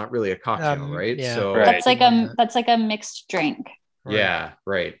things is not really a cocktail, right? Yeah. So that's like a mixed drink. Yeah,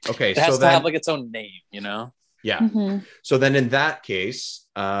 right. Okay, it has to have like its own name, you know? Yeah. Mm-hmm. So then in that case,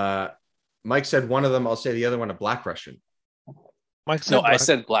 Mike said one of them, I'll say the other one, a Black Russian. Mike said no, I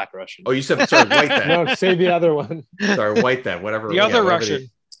said Black Russian. Oh, you said, sorry, white then. No, say the other one. Sorry, white then, whatever. The other Russian.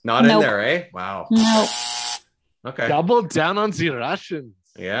 Not in there, eh? Wow. Nope. Okay. Double down on the Russians.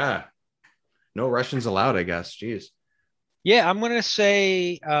 Yeah. No Russians allowed, I guess. Jeez. Yeah, I'm gonna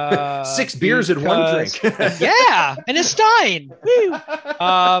say 6 beers in one drink. Yeah, and a Stein.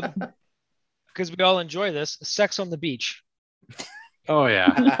 Because we all enjoy this. Sex on the beach. Oh yeah.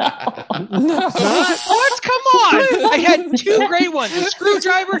 No. What? Come on. I had two great ones: a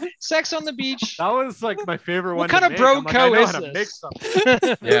screwdriver, sex on the beach. That was like my favorite one. What kind of bro co is this?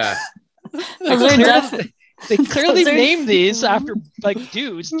 Yeah. They clearly named these after like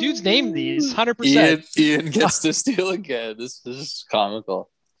dudes. Dudes named these 100%. Ian gets to steal again. This is comical.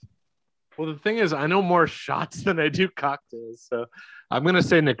 Well, the thing is, I know more shots than I do cocktails, so I'm gonna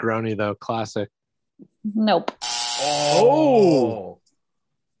say Negroni though. Classic. Nope. Oh.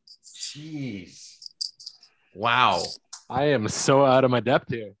 Jeez. Wow. I am so out of my depth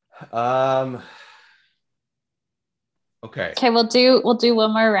here. Okay. Okay, we'll do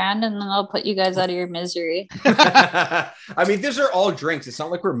one more round and then I'll put you guys out of your misery. I mean, these are all drinks. It's not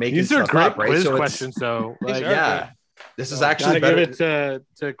like we're making These are great up, right? quiz So questions, though. Like, yeah. This is actually gotta better. Give it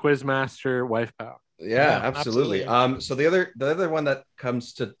to Quizmaster Wife Pal. Yeah, absolutely. So the other one that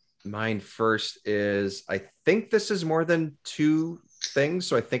comes to mind first is, I think this is more than two things,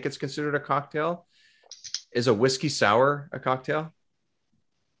 so I think it's considered a cocktail. Is a whiskey sour a cocktail?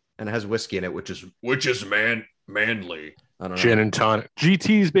 And it has whiskey in it, which is manly. I don't know. Gin and tonic.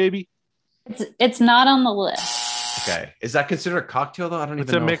 GTs, baby. It's not on the list. Okay. Is that considered a cocktail though? I don't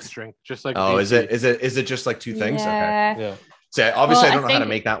It's even a know. mixed drink, just like. Oh, GT. is it just like two things? Yeah. Okay. Yeah. So obviously Well, I don't know how to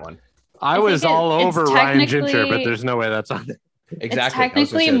make that one. I was all it's over Ryan Ginger, but technically- there's no way that's on there. Exactly. It's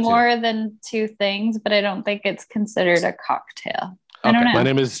technically more than two things, but I don't think it's considered a cocktail. I don't Okay. know. My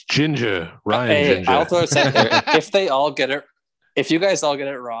name is Ginger. Ryan Hey, Ginger. I'll throw a set there. If you guys all get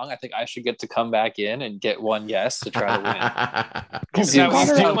it wrong, I think I should get to come back in and get one yes to try to win. Is that what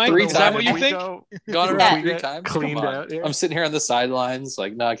you think, Mike? Three Is that what times. you think? Gone Yeah. around 3 times. Cleaned Come on. out here. I'm sitting here on the sidelines,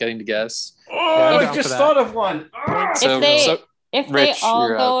 like not getting to guess. Oh, I'm I down just for that. thought of one. If they Rich, all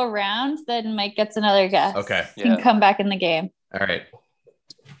you're go around, then Mike gets another guess. Okay. You can Yeah. come back in the game. All right.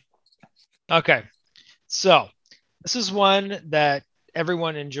 Okay. So this is one that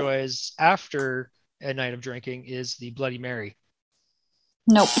everyone enjoys after a night of drinking is the Bloody Mary.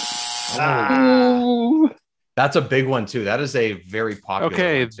 Nope. Ah. That's a big one too. That is a very popular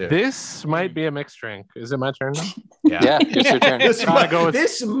Okay, one too. this might be a mixed drink. Is it my turn now? Yeah, it's your turn. This, Gotta go with-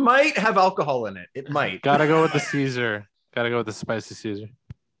 this might have alcohol in it. It might. Gotta go with the Caesar. Gotta go with the spicy Caesar.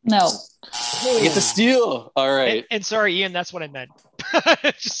 No. I get to steal. All right. And sorry, Ian, that's what I meant.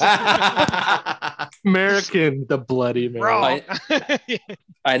 Just American, the Bloody Mary. wrong.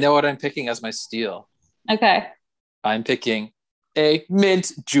 I know what I'm picking as my steal. Okay. I'm picking a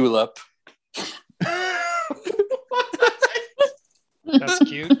mint julep. That's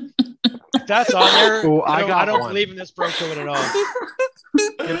cute. If that's on there. Ooh, I don't one. believe in this bro code at all.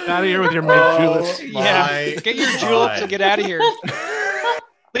 Get out of here with your mint juleps. Yeah, get your juleps and get out of here.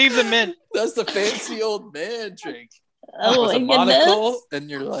 Leave the mint. That's the fancy old man drink. Oh With a my monocle, goodness. and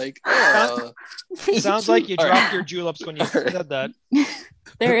you're like, oh. Sounds like you All dropped right. your juleps when you said that.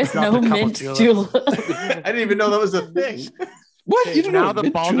 There is Dropped no a couple mint juleps. julep. I didn't even know that was a thing. What? Okay, You don't know now what the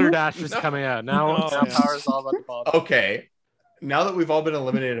mint balderdash julep? is coming out. Now, Oh, yeah. Power is all about the balderdash. Okay. Now that we've all been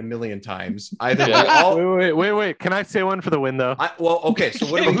eliminated a million times, either Yeah. we all. Wait. Can I say one for the win, though? Okay. So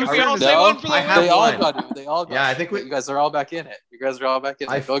what do we? Who's are we- gonna say No, one for the I win? have They all one. got it. They all got Yeah, it. I think we- You guys are all back in it. You guys are all back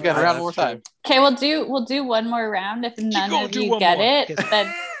in it. Go again, Yeah, around that's one more true. time. Okay, we'll do one more round. If none gonna of do you one get more.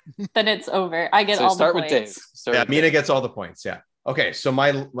 it, then it's over. I get So all start the with points. Dave. Start Yeah, with Mina Dave. gets all the points. Yeah. Okay. So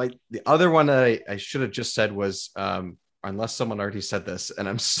the other one that I should have just said was unless someone already said this, and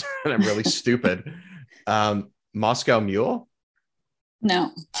I'm really stupid. Moscow Mule.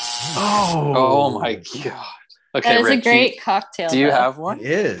 No. Oh my god. Okay, That is Rick, a great cocktail. Do you though. have It one?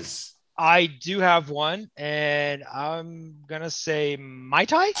 is. I do have one, and I'm gonna say Mai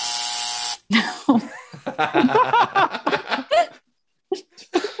Tai.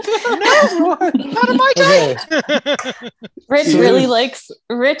 Not a Mai Tai. Rich So- really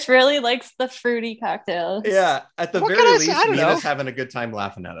likes the fruity cocktails. Yeah. At the What very can I least, say? I don't Mina's know. having a good time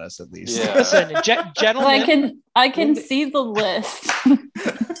laughing at us. At least. Yeah. Listen, Well, gentlemen, I can see the list.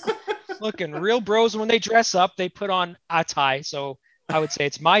 looking real bros when they dress up, they put on a tie. So I would say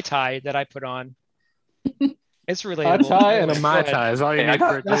it's Mai Tai that I put on. It's A relatable. tie and a Go Mai ahead. Tai is all you Hey, I need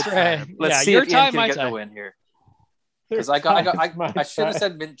got- for a That's good right. time. Let's Yeah, see your if Ian tie, can my get tie. the win here. Because I should have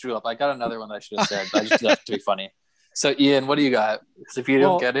said mint julep. I got another one that I should have said. But I just did that to be funny. So Ian, what do you got? Because if you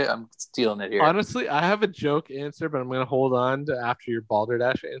Well, don't get it, I'm stealing it here. Honestly, I have a joke answer, but I'm going to hold on to after your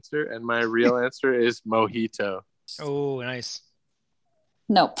balderdash answer. And my real answer is mojito. Oh, nice.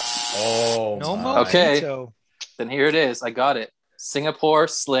 Nope. Oh. No my. more. Okay. Then here it is. I got it. Singapore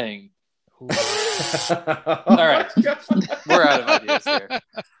sling. All right. We're out of ideas here.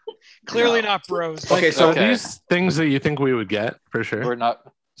 Clearly No. not bros. Okay, So Okay. these things that you think we would get for sure. We're not.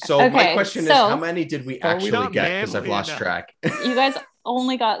 So my Okay, question is, so- how many did we Are we actually not get? Because I've manly lost enough? track. You guys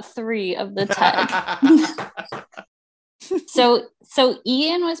only got 3 of the 10. So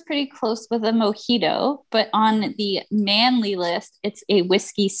Ian was pretty close with a mojito, but on the manly list, it's a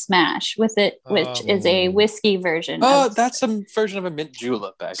whiskey smash with it, which is a whiskey version. That's some version of a mint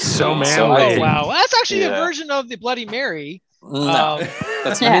julep, actually. So manly. Oh, wow. That's actually a version of the Bloody Mary. No,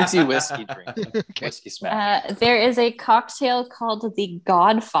 that's minty whiskey drink. Okay. Whiskey smash. There is a cocktail called the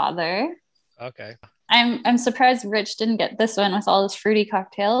Godfather. Okay. I'm surprised Rich didn't get this one with all his fruity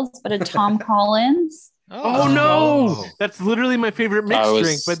cocktails, but a Tom Collins. Oh no, that's literally my favorite mixed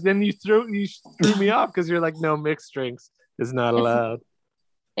drink. But then you threw me off because you're like, no, mixed drinks is not allowed.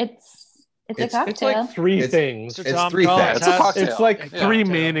 It's a cocktail. It's like three things. It's three things. It's a cocktail. It's like three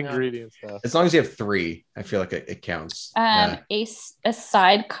main ingredients. Though. As long as you have three, I feel like it counts. A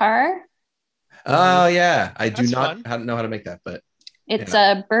sidecar. Oh yeah, I do That's not fun. know how to make that, but It's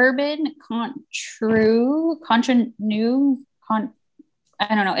a bourbon contra new. I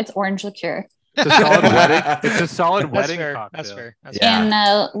don't know. It's orange liqueur. It's a solid wedding. It's a solid That's wedding fair. cocktail. That's fair. That's Yeah.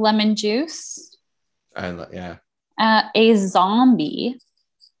 And lemon juice. yeah. A zombie.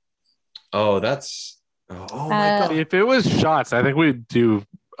 Oh, that's. Oh my god. If it was shots, I think we'd do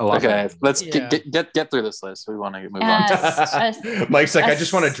a lot. Okay, let's Yeah. get through this list. We want to move on. Mike's like, I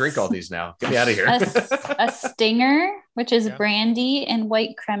just want to drink all these now. Get me out of here. A stinger, which is Yeah. brandy and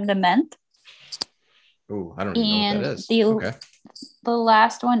white creme de menthe. Ooh, I don't even know what that is. Okay. The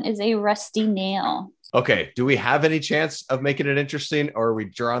last one is a rusty nail. Okay. Do we have any chance of making it interesting, or are we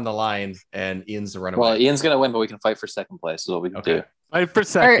drawing the line and Ian's the runaway? Well, Ian's gonna win, but we can fight for second place. Is what we can do. Fight for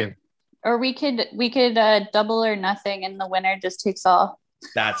second. Or we could double or nothing, and the winner just takes all.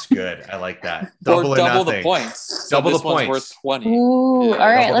 That's good. I like that. Double Double or or double nothing. the points. Double this the one's points. worth 20. Ooh, Yeah, all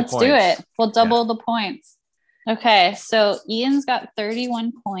right, double the let's do points. it. We'll double the points. Okay, so Ian's got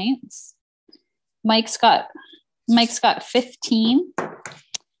 31 points. Mike's got 15.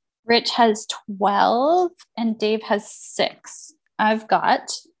 Rich has 12 and Dave has 6. I've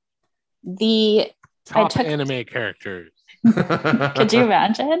got the Top anime characters. Could you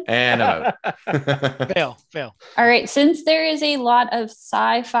imagine? And I'm out. Fail. All right, since there is a lot of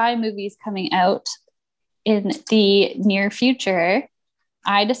sci-fi movies coming out in the near future,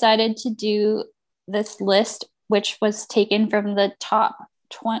 I decided to do this list, which was taken from the top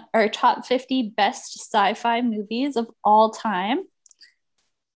 50 best sci-fi movies of all time.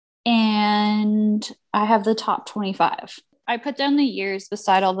 And I have the top 25. I put down the years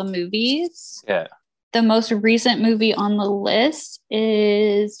beside all the movies. Yeah. The most recent movie on the list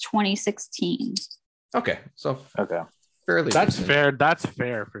is 2016. Okay. So Okay. fairly. That's decent. fair. That's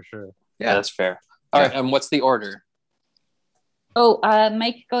fair for sure. Yeah, that's fair. All right. And what's the order? Oh,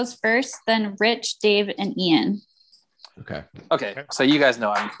 Mike goes first, then Rich, Dave, and Ian. Okay. Okay. So you guys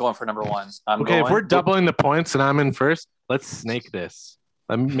know I'm going for number one. If we're doubling the points and I'm in first, let's snake this.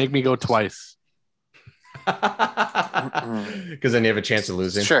 Make me go twice. Because then you have a chance of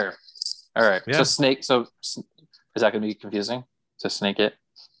losing. Sure. All right. Yeah. So snake. So is that going to be confusing? To snake it?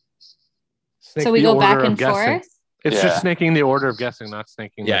 Snake So we the go order back of and guessing. forth. It's Yeah. just snaking the order of guessing, not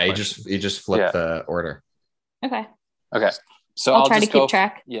snaking. Yeah, the you question. just flip the order. Okay. Okay. So I'll try to just keep go,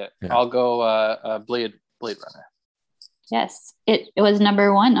 track. Yeah, Yeah. I'll go Blade Runner. Yes, it was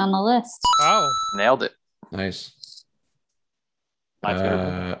number 1 on the list. Wow. Nailed it. Nice. My favorite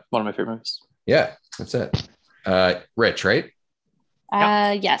movie. One of my favorite movies. Yeah, that's it. Rich, right?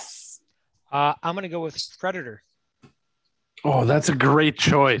 Yes. I'm gonna go with Predator. Oh, that's a great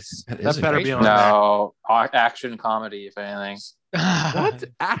choice. That is That a better great be choice. on there. No, action comedy, if anything. What?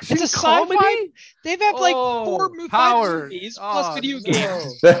 Action It's a comedy? sci-fi. They've had like Oh, 4 five Power. movies plus Oh, video no.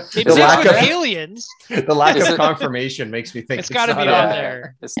 games. The, They the made lack with of aliens. the lack Is of it- confirmation makes me think It's gotta be not on on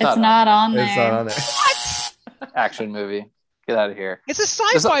there. It's It's not on there. It's not on there. Action movie. Get out of here. It's a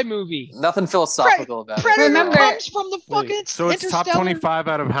sci-fi movie. Nothing philosophical about Predator it. Remember- comes from the fucking Wait, so it's top Interstellar- 25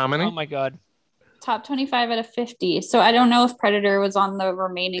 out of how many? Oh my god. Top 25 out of 50. So I don't know if Predator was on the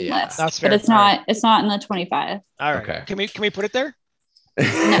remaining Yeah, list. that's but fair. it's not in the 25. All right. Okay. Can we put it there?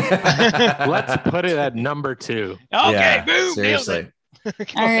 Let's put it at number 2. Okay. Yeah, Boom. seriously.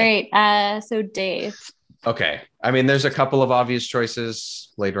 All right. So Dave. Okay. I mean, there's a couple of obvious choices.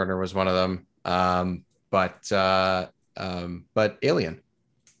 Blade Runner was one of them. But Alien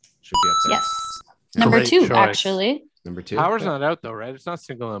should be up there. Yes. Number Great 2, choice. actually. Number 2. Power's not out though, right? It's not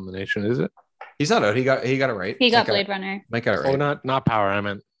single elimination, is it? He's not out. He got it right. He got Mike Blade Runner. Mike got it Oh, right. not Power. I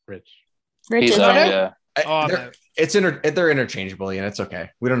meant Rich. Rich He's is out, out. yeah. Oh, They're interchangeable, and it's okay.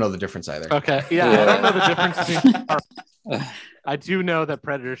 We don't know the difference either. Okay. Yeah, I don't know the difference between. I do know that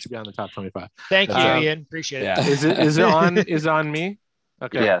Predator should be on the top 25. Thank you, Um, Ian. Appreciate it. Yeah. Is it on me?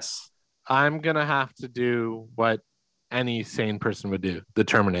 Okay. Yes. I'm gonna have to do what any sane person would do. The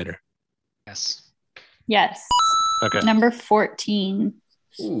Terminator. Yes. Yes. Okay. Number 14.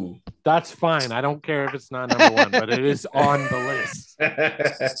 Ooh. That's fine. I don't care if it's not number one, but it is on the list.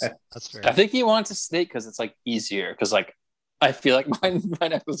 That's fair. I think he wants a snake because it's like easier. Because like I feel like my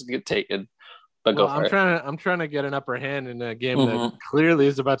necklace would get taken. But Well, go for it. I'm trying to get an upper hand in a game that clearly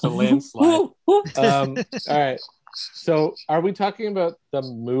is about to landslide. All right. So, are we talking about the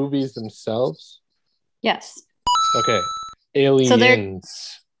movies themselves? Yes. Okay.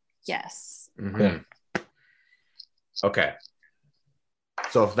 Aliens. Yes. Mm-hmm. Yeah. Okay.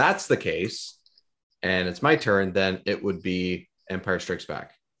 So if that's the case, and it's my turn, then it would be Empire Strikes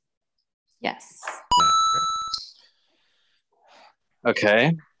Back. Yes. Yeah.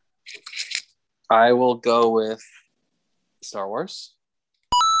 Okay. I will go with Star Wars.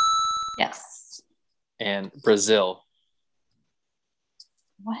 Yes. And Brazil.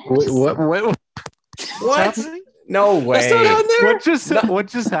 What? What? No way. That's not on there. What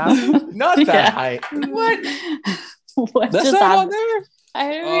just happened? Not that high. What? What That's just not on happened? there. I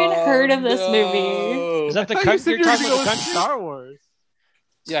haven't even heard of this movie. Is that the I thought country you you're said talking you were about? going The with country? Star Wars.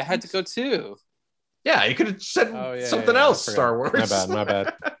 Yeah, I had to go too. Yeah, you could have said something I else, forgot. Star Wars.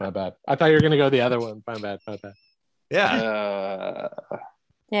 My bad. I thought you were going to go the other one. My bad. Yeah.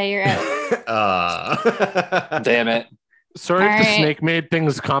 Yeah, you're out. Damn it. Sorry if All the right. snake made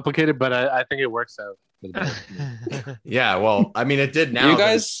things complicated, but I think it works out. Yeah, well, I mean, it did now.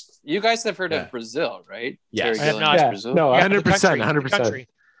 You guys have heard Yeah. of Brazil, right? Yes. Terry I have Gilliam's not. Brazil. No, Yeah, the 100%. country, 100%. the country.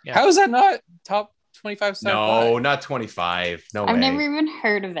 Yeah. How is that not top 25 sci-fi? No, not 25. No I've way. never even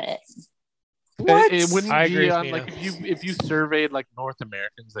heard of it. What? It wouldn't I agree be with on Mina. like if you surveyed like North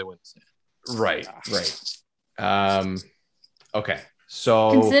Americans, they wouldn't say it. Right. Okay.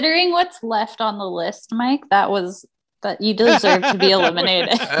 So Considering what's left on the list, Mike, that you deserve to be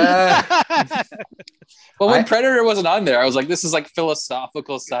eliminated. Well, when Predator wasn't on there, I was like, this is like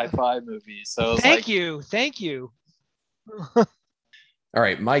philosophical sci-fi movie. So I was Thank you. all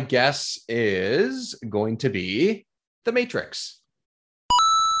right, my guess is going to be The Matrix.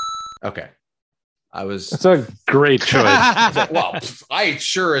 Okay. That's a great choice. Well, I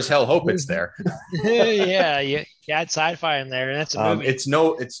sure as hell hope it's there. yeah, you had sci-fi in there, and that's a movie. It's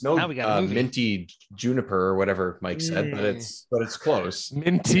no Now we got a movie. minty juniper or whatever Mike said, but it's close.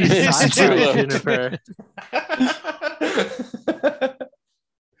 Minty sci-fi juniper.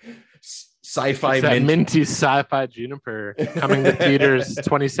 Sci-fi It's that minty sci-fi juniper coming to theaters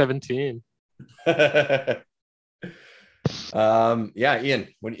 2017. Yeah, Ian,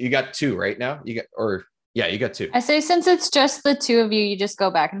 when you got two right now, you got two. I say since it's just the two of you, you just go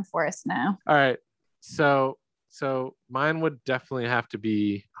back and forth now. All right. So mine would definitely have to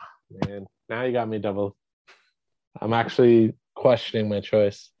be, man, now you got me double. I'm actually questioning my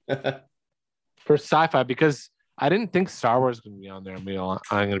choice for sci-fi because I didn't think Star Wars was going to be on there. I'm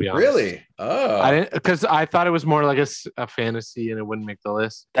going to be honest. Really? Oh, I didn't, because I thought it was more like a fantasy and it wouldn't make the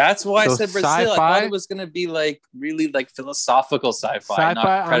list. That's why So I said Brazil. I sci-fi? thought it was going to be like really like philosophical sci-fi. Sci-fi, not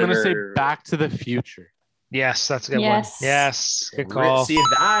I'm going to say Predator. Back to the Future. Yes, that's a good Yes. one. Yes, good call. See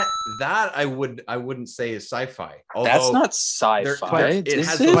that I wouldn't say is sci-fi. Although That's not there- sci-fi. it is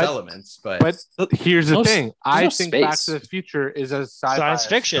has it? those elements, but Here's the No, thing. I no think Back space. to the Future is as sci-fi Science as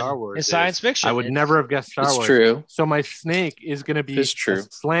fiction. Star Wars It's is. science fiction. I would never have guessed Star It's Wars. true. So my snake is going to be It's true. a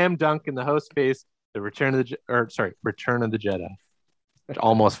slam dunk in the host face. Return of the Jedi. Which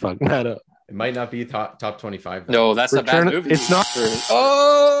almost fucked that up. it might not be top 25. though. No, that's a bad Return- movie. it's not-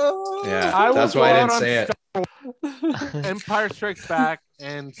 Oh, Yeah, I will that's go why I out didn't on say it. Empire Strikes Back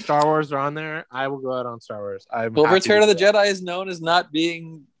and Star Wars are on there. I will go out on Star Wars. Well, Return of the Jedi is known as not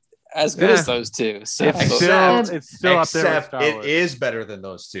being as good as those two. So It's still up there with Except Star it Wars. is better than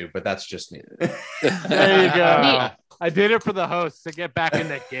those two, but that's just me. There you go. I did it for the hosts to get back in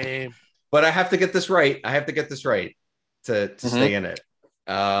the game. But I have to get this right. To stay in it.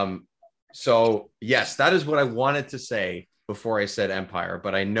 So yes, that is what I wanted to say before I said Empire,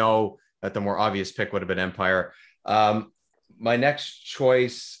 but I know that the more obvious pick would have been Empire. My next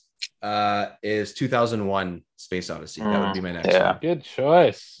choice is 2001 Space Odyssey. That would be my next one. Good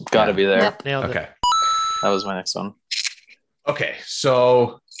choice. Gotta be there. Yep. Nailed it. Okay. That was my next one. Okay.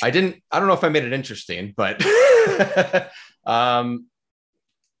 So I don't know if I made it interesting, but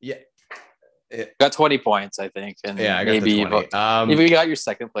yeah. Got 20 points, I think. And Yeah, I got maybe the 20. if you got your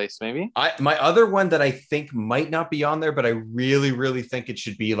second place, maybe. My other one that I think might not be on there, but I really, really think it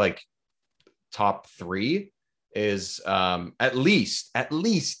should be like top 3 is at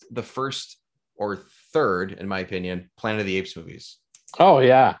least the first or third, in my opinion, Planet of the Apes movies. Oh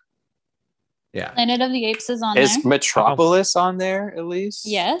yeah. Yeah. Planet of the Apes is on Is there. Metropolis on there at least?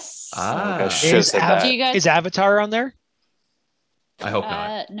 Yes. I Ah. should have said that. Do you guys? Is Avatar on there? I hope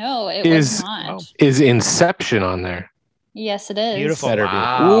not. No, it was not. Is Inception on there? Yes, it is. Beautiful.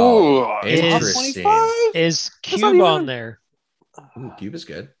 Wow. Ooh, Interesting. Is Cube on there? Ooh, Cube is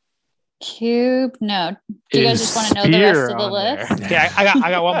good. Cube? No. Do you guys just want to know the rest of the list? Okay, I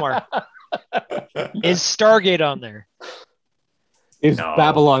got one more. Is Stargate on there? Is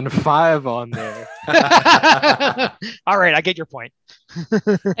Babylon 5 on there? All right, I get your point.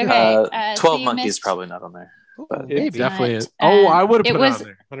 Okay. 12 Monkeys probably not on there. But It definitely is. But, I would have it put it was- on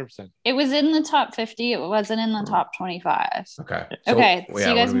there, 100%. It was in the top 50. It wasn't in the top 25. Okay. Okay. So yeah,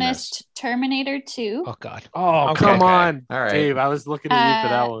 you what guys did we missed Terminator 2, Oh God. Oh, Okay. come on. All right. Dave, I was looking at you for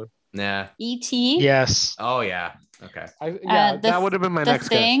that one. Nah. E.T., Yes. Oh yeah. Okay. That would have been my The next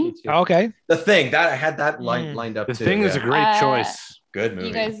Thing. guess. Okay. The Thing that I had that lined up The too. Thing is a yeah. great choice. Good movie.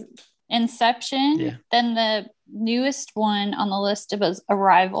 you guys, Inception. Yeah. Then the newest one on the list was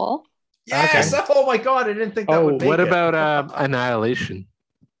Arrival. Yes. Okay. Oh my God, I didn't think that would make what it. about Annihilation?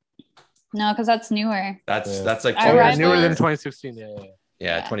 No, because that's newer. That's like Arrival. Newer than is- 2016.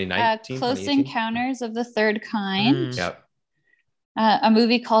 yeah, 2019. Close 2018. Encounters of the Third Kind. Mm. Yep. A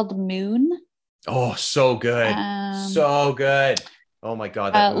movie called Moon. Oh, so good. So good. Oh my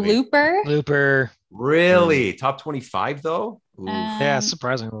God, that movie. Looper. Really? Top 25 though? Ooh. Yeah,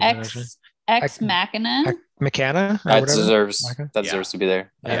 surprisingly. actually. Ex Machina. McKenna. that deserves Micah? to be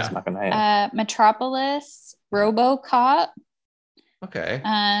there. Yeah. It's not gonna Metropolis. RoboCop. Okay.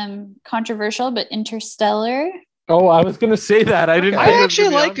 Controversial, but Interstellar. Oh, I was going to say that. I didn't. Okay. think it I was actually gonna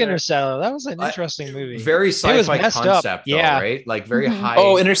be on liked there. Interstellar. That was an interesting movie. Very was sci-fi messed up. concept, though, Yeah. right? Like very Mhm. high.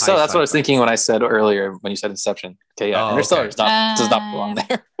 Oh, Interstellar. high That's what I was sci-fi. thinking when I said earlier when you said Inception. Okay, yeah, Oh, Interstellar okay. does not belong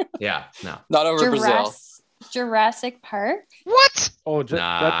there. Yeah, no. Not over Brazil. Jurassic Park. What? Oh,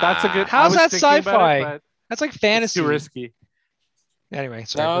 Nah. that's a good. How's I was that thinking about it, sci-fi? but That's like it's fantasy. too risky. Anyway, No,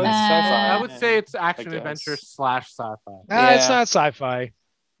 sorry. it's sci-fi. I would say it's action guess. adventure / sci-fi. It's Yeah. not sci-fi.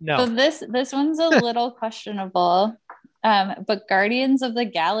 No. So this one's a little questionable. But Guardians of the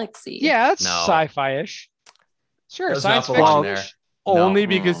Galaxy. Yeah, that's No. sci-fi-ish. Sure, Does science not belong fiction. there. Only No.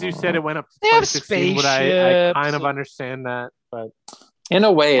 because you said it went up to They have 2016. Would I spaceships. kind of understand that, but In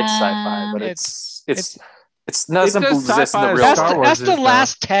a way, it's sci-fi, but it's- it's It's doesn't as exist in the sci-fi as real That's Star the, world. Wars that's the is, though.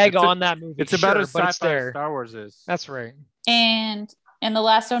 last tag It's a- on that movie. it's about sure, as but it's sci-fi as there. Star Wars is. That's right. And the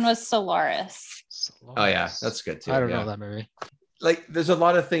last one was Solaris. Oh yeah, that's good too. I don't yeah. know that movie. Like there's a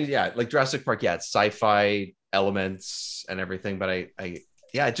lot of things, yeah, like Jurassic Park, yeah, it's sci-fi elements and everything, but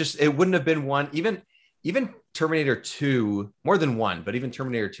it wouldn't have been one, even Terminator 2, more than one, but even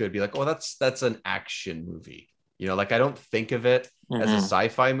Terminator 2, I'd be like, oh, that's an action movie. You know, like I don't think of it as a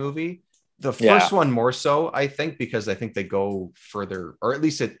sci-fi movie. The first one more so, I think, because I think they go further, or at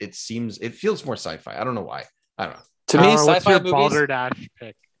least it feels more sci-fi. I don't know why. I don't know. To me, what's sci-fi your movies, Balderdash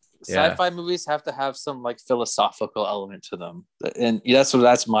pick? sci-fi movies have to have some like philosophical element to them, and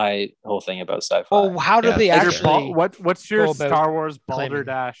that's my whole thing about sci-fi. Oh, how did they that's actually? What's your go about Star Wars claiming?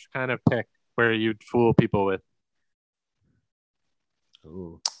 Balderdash kind of pick where you'd fool people with?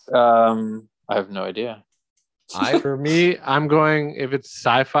 Ooh. I have no idea. For me, I'm going if it's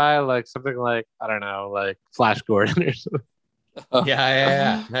sci-fi, like something like I don't know, like Flash Gordon or something.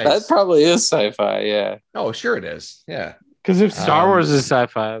 Yeah. Nice. That probably is sci-fi. Yeah. Oh, sure it is. Yeah. Because if Star Wars is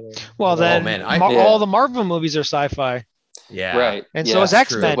sci-fi, then... Well, then man, all the Marvel movies are sci-fi, Yeah. Right. and Yeah, so is that's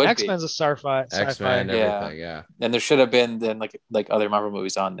true. X-Men. It would be. X-Men's a sci-fi. X-Men, sci-fi. everything. Yeah. And there should have been then like other Marvel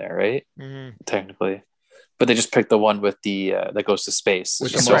movies on there, right? Mhm. Technically, but they just picked the one with the that goes to space.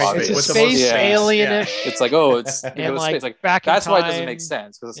 With It's the just most so space. It's a With obvious. the most space space. alien-ish. It's like, oh, it's it And goes to like space. Like back in that's why it doesn't time. make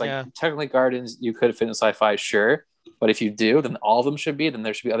sense because it's like Yeah. technically Guardians you could fit in sci-fi, sure, but if you do, then all of them should be. Then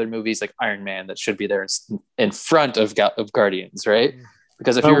there should be other movies like Iron Man that should be there in front of Guardians, right?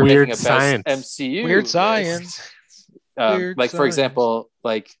 Because if Oh, you were weird making a best science. MCU, Weird list, science. Weird like for science. example,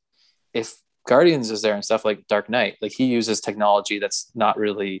 like if Guardians is there and stuff like Dark Knight, like he uses technology that's not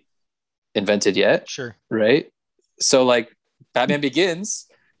really invented yet, Sure. right? So like Batman Begins,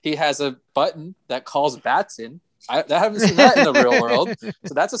 he has a button that calls bats in. I haven't seen that in the real world,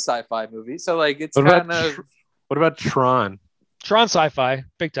 so that's a sci-fi movie. So like it's What kind about of what about Tron? Tron sci-fi,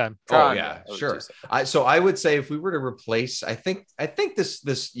 big time. Oh yeah, I would sure. do so. So I would say if we were to replace, I think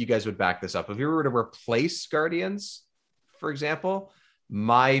this you guys would back this up. If we were to replace Guardians, for example,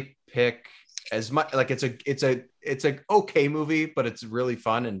 my pick as much like it's a okay movie, but it's really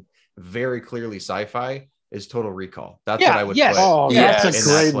fun and very clearly sci-fi is Total Recall. That's what I would yes. put. Oh, Yeah, that's in a that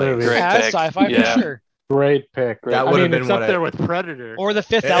great place. movie. Great Yeah, that's pick. sci-fi Yeah. for sure. Great pick. That I would have mean, been it's what up there with Predator. Or The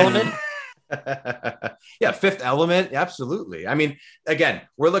Fifth Element. Yeah, Fifth Element, absolutely. I mean, again,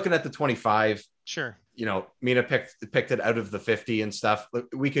 we're looking at the 25. Sure. Mina picked it out of the 50 and stuff.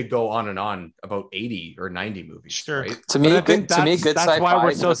 We could go on and on about 80 or 90 movies. Sure. Right? To me, good that's sci-fi. why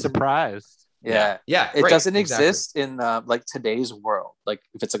we're so surprised. Yeah. It doesn't exist in like today's world. Like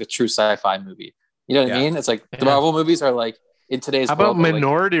if it's like a true sci-fi movie, you know what I mean? It's like the Marvel movies are like in today's How world. about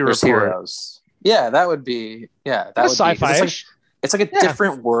Minority Report? Heroes. Yeah, that would be. Yeah, that would sci-fi. be. It's like a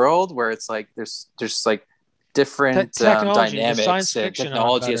different world where it's like there's like different dynamics.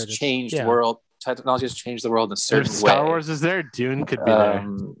 Technology has changed the world. Technology has changed the world in a certain way. Star Wars is there. Dune could be there.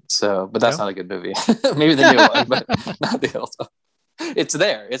 But that's not a good movie. Maybe the new one, but not the old one. It's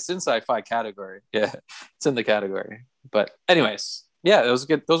there. It's in sci-fi category. Yeah, it's in the category. But anyways, yeah, those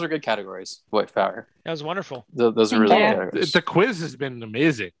were good categories. White Power. That was wonderful. Those are really good categories. The quiz has been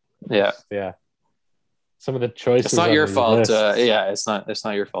amazing. Yeah. Some of the choices. It's not your fault. It's not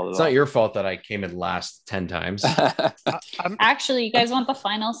your fault. It's not your fault that I came in last 10 times. Actually, you guys want the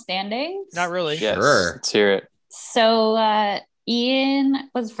final standings? Not really. Yes, sure. Let's hear it. So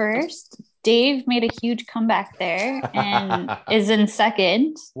Ian was first. Dave made a huge comeback there and is in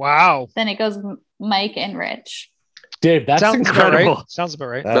second. Wow. Then it goes Mike and Rich. Dave, that's incredible. Right. Sounds about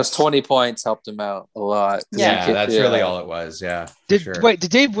right. Those 20 points helped him out a lot. Yeah, that's really all it was. Yeah. Did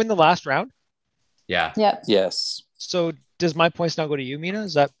Dave win the last round? Yeah. Yep. Yes. So does my points now go to you, Mina?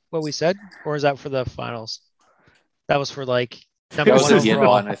 Is that what we said? Or is that for the finals? That was for like number one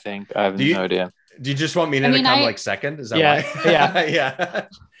overall. I think. I have no idea. Do you just want Mina to come like second? Is that why? Yeah. Yeah.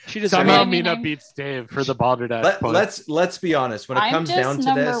 She just somehow Mina beats Dave for the Balderdash. Let's be honest. When it comes down to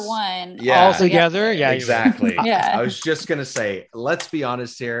number this, one. All together. Yeah, exactly. Yeah. I was just gonna say, let's be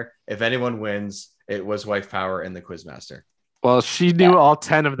honest here. If anyone wins, it was Wife Power and the Quizmaster. Well, she knew all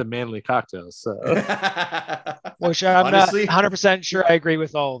 10 of the manly cocktails. So. Which I'm honestly, not 100% sure I agree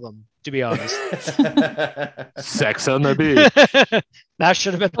with all of them, to be honest. Sex on the beach. That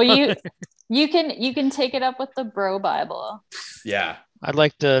should have been. Well, you can take it up with the Bro Bible. Yeah. I'd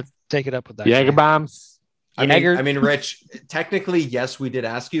like to take it up with that. Jaeger bombs. I mean, Rich, technically, yes, we did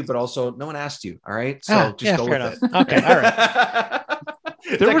ask you, but also no one asked you. All right. So just go with it. Okay. All right.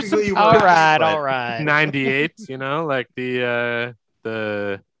 There were some all right. 98, like the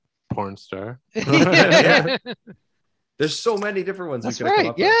porn star. Yeah. There's so many different ones. That's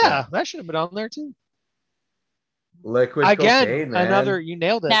right. Yeah, that should have been on there too. Liquid again, cocaine, man. another. You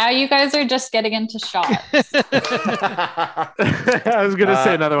nailed it. Now you guys are just getting into shots. I was gonna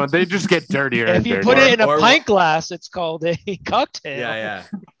say another one. They just get dirtier. If you put it in a pint glass, it's called a cocktail. Yeah.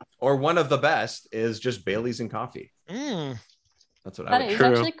 Or one of the best is just Bailey's and coffee. That's what I would. That is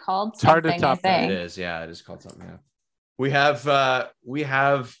actually called something. Hard to top that. It is. Yeah, it is called something. Yeah. We have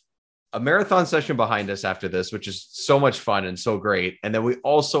a marathon session behind us after this, which is so much fun and so great. And then we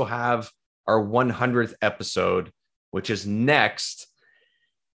also have our 100th episode, which is next.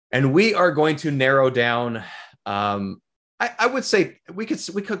 And we are going to narrow down. I would say we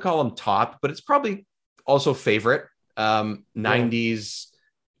could call them top, but it's probably also favorite 90s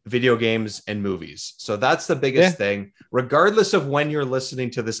video games and movies. So that's the biggest thing, regardless of when you're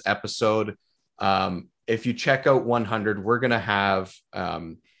listening to this episode. If you check out 100, we're going to have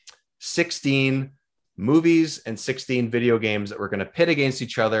 16 movies and 16 video games that we're going to pit against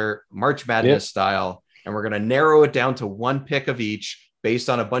each other, March Madness style. And we're going to narrow it down to one pick of each based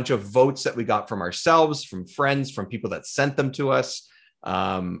on a bunch of votes that we got from ourselves, from friends, from people that sent them to us.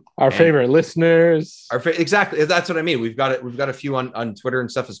 Our favorite listeners. Exactly. That's what I mean. We've got a few on Twitter and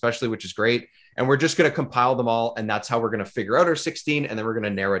stuff, especially, which is great. And we're just going to compile them all. And that's how we're going to figure out our 16. And then we're going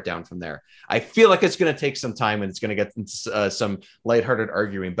to narrow it down from there. I feel like it's going to take some time and it's going to get some lighthearted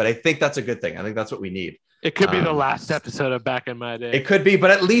arguing, but I think that's a good thing. I think that's what we need. It could be the last episode of Back in My Day. It could be,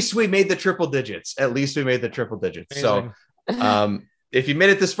 but at least we made the triple digits. Amazing. So if you made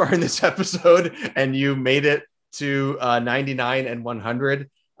it this far in this episode and you made it to 99 and 100,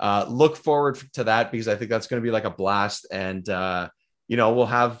 look forward to that, because I think that's going to be like a blast. And we'll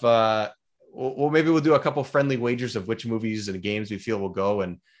have maybe we'll do a couple friendly wagers of which movies and games we feel will go,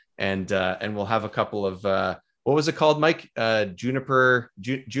 and we'll have a couple of what was it called, Mike? Juniper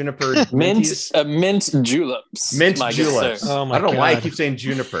mint juleps. Mint juleps. Oh my I don't know God. why I keep saying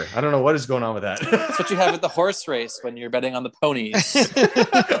juniper. I don't know what is going on with that. That's what you have at the horse race when you're betting on the ponies.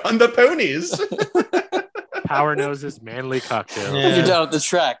 On the ponies. Power Noses manly cocktail. Yeah. You're down at the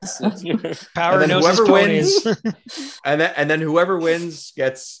tracks. Power and then Noses whoever ponies. wins, and then whoever wins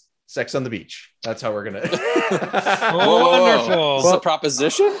gets sex on the beach. That's how we're gonna. Wonderful. Is this a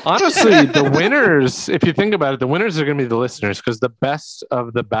proposition? Honestly, the winners, if you think about it, the winners are going to be the listeners, because the best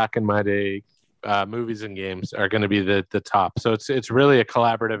of the Back in My Day movies and games are going to be the top. So it's really a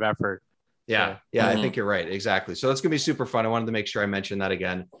collaborative effort. Yeah, I think you're right. Exactly. So that's gonna be super fun. I wanted to make sure I mentioned that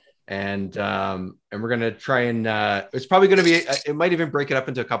again. and we're gonna try and it's probably gonna be. It might even break it up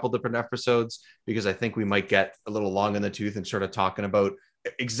into a couple different episodes because I think we might get a little long in the tooth and sort of talking about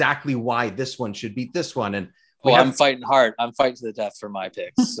exactly why this one should beat this one. And I'm fighting hard. I'm fighting to the death for my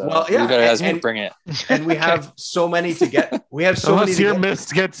picks. So you better bring it. And we have so many to get. We have so many. Your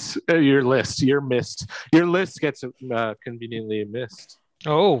list gets your list. Your list gets conveniently missed.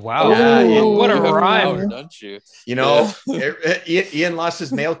 Oh wow! Yeah, what a rhyme, don't you? You know, Ian lost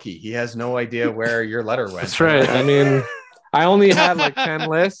his mail key. He has no idea where your letter went. That's right. I mean, I only had like 10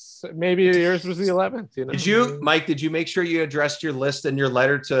 lists. Maybe yours was the 11th. You know? Did you, Mike? Did you make sure you addressed your list and your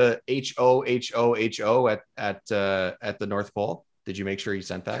letter to HOHOHO at the North Pole? Did you make sure you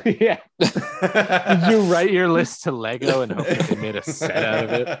sent that? Yeah. Did you write your list to Lego and hope they made a set out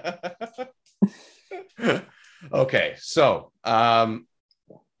of it? Okay, so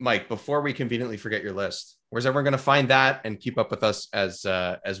Mike, before we conveniently forget your list, where's everyone going to find that and keep up with us as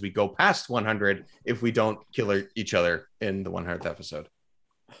we go past 100 if we don't kill each other in the 100th episode?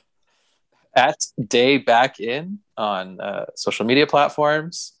 At Day Back In on social media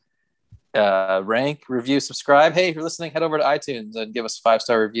platforms. Rank, review, subscribe. Hey, if you're listening, head over to iTunes and give us a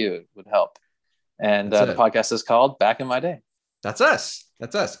 5-star review. It would help. And the podcast is called Back in My Day. That's us.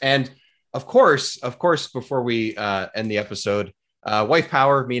 And of course, before we end the episode, Wife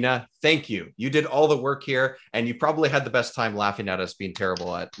Power, Mina, thank you. You did all the work here, and you probably had the best time laughing at us being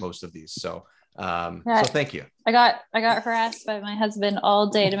terrible at most of these. So thank you. I got harassed by my husband all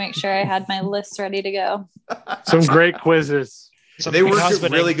day to make sure I had my list ready to go. Some great quizzes. They were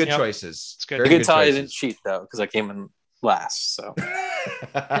really good choices. It's good. You can tell I didn't cheat though, because I came in last. So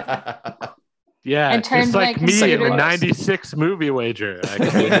yeah, it's like me in the 96 movie wager.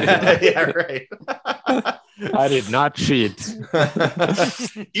 Yeah, right. I did not cheat.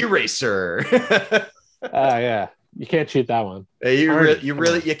 Eraser. Yeah, you can't cheat that one. You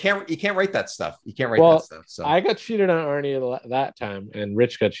can't write that stuff. You can't write that stuff. So I got cheated on Arnie that time, and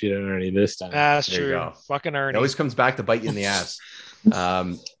Rich got cheated on Arnie this time. That's true. Fucking Arnie. It always comes back to bite you in the ass.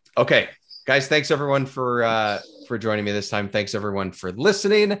 Okay, guys, thanks everyone for joining me this time. Thanks everyone for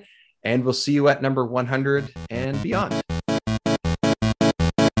listening, and we'll see you at number 100 and beyond.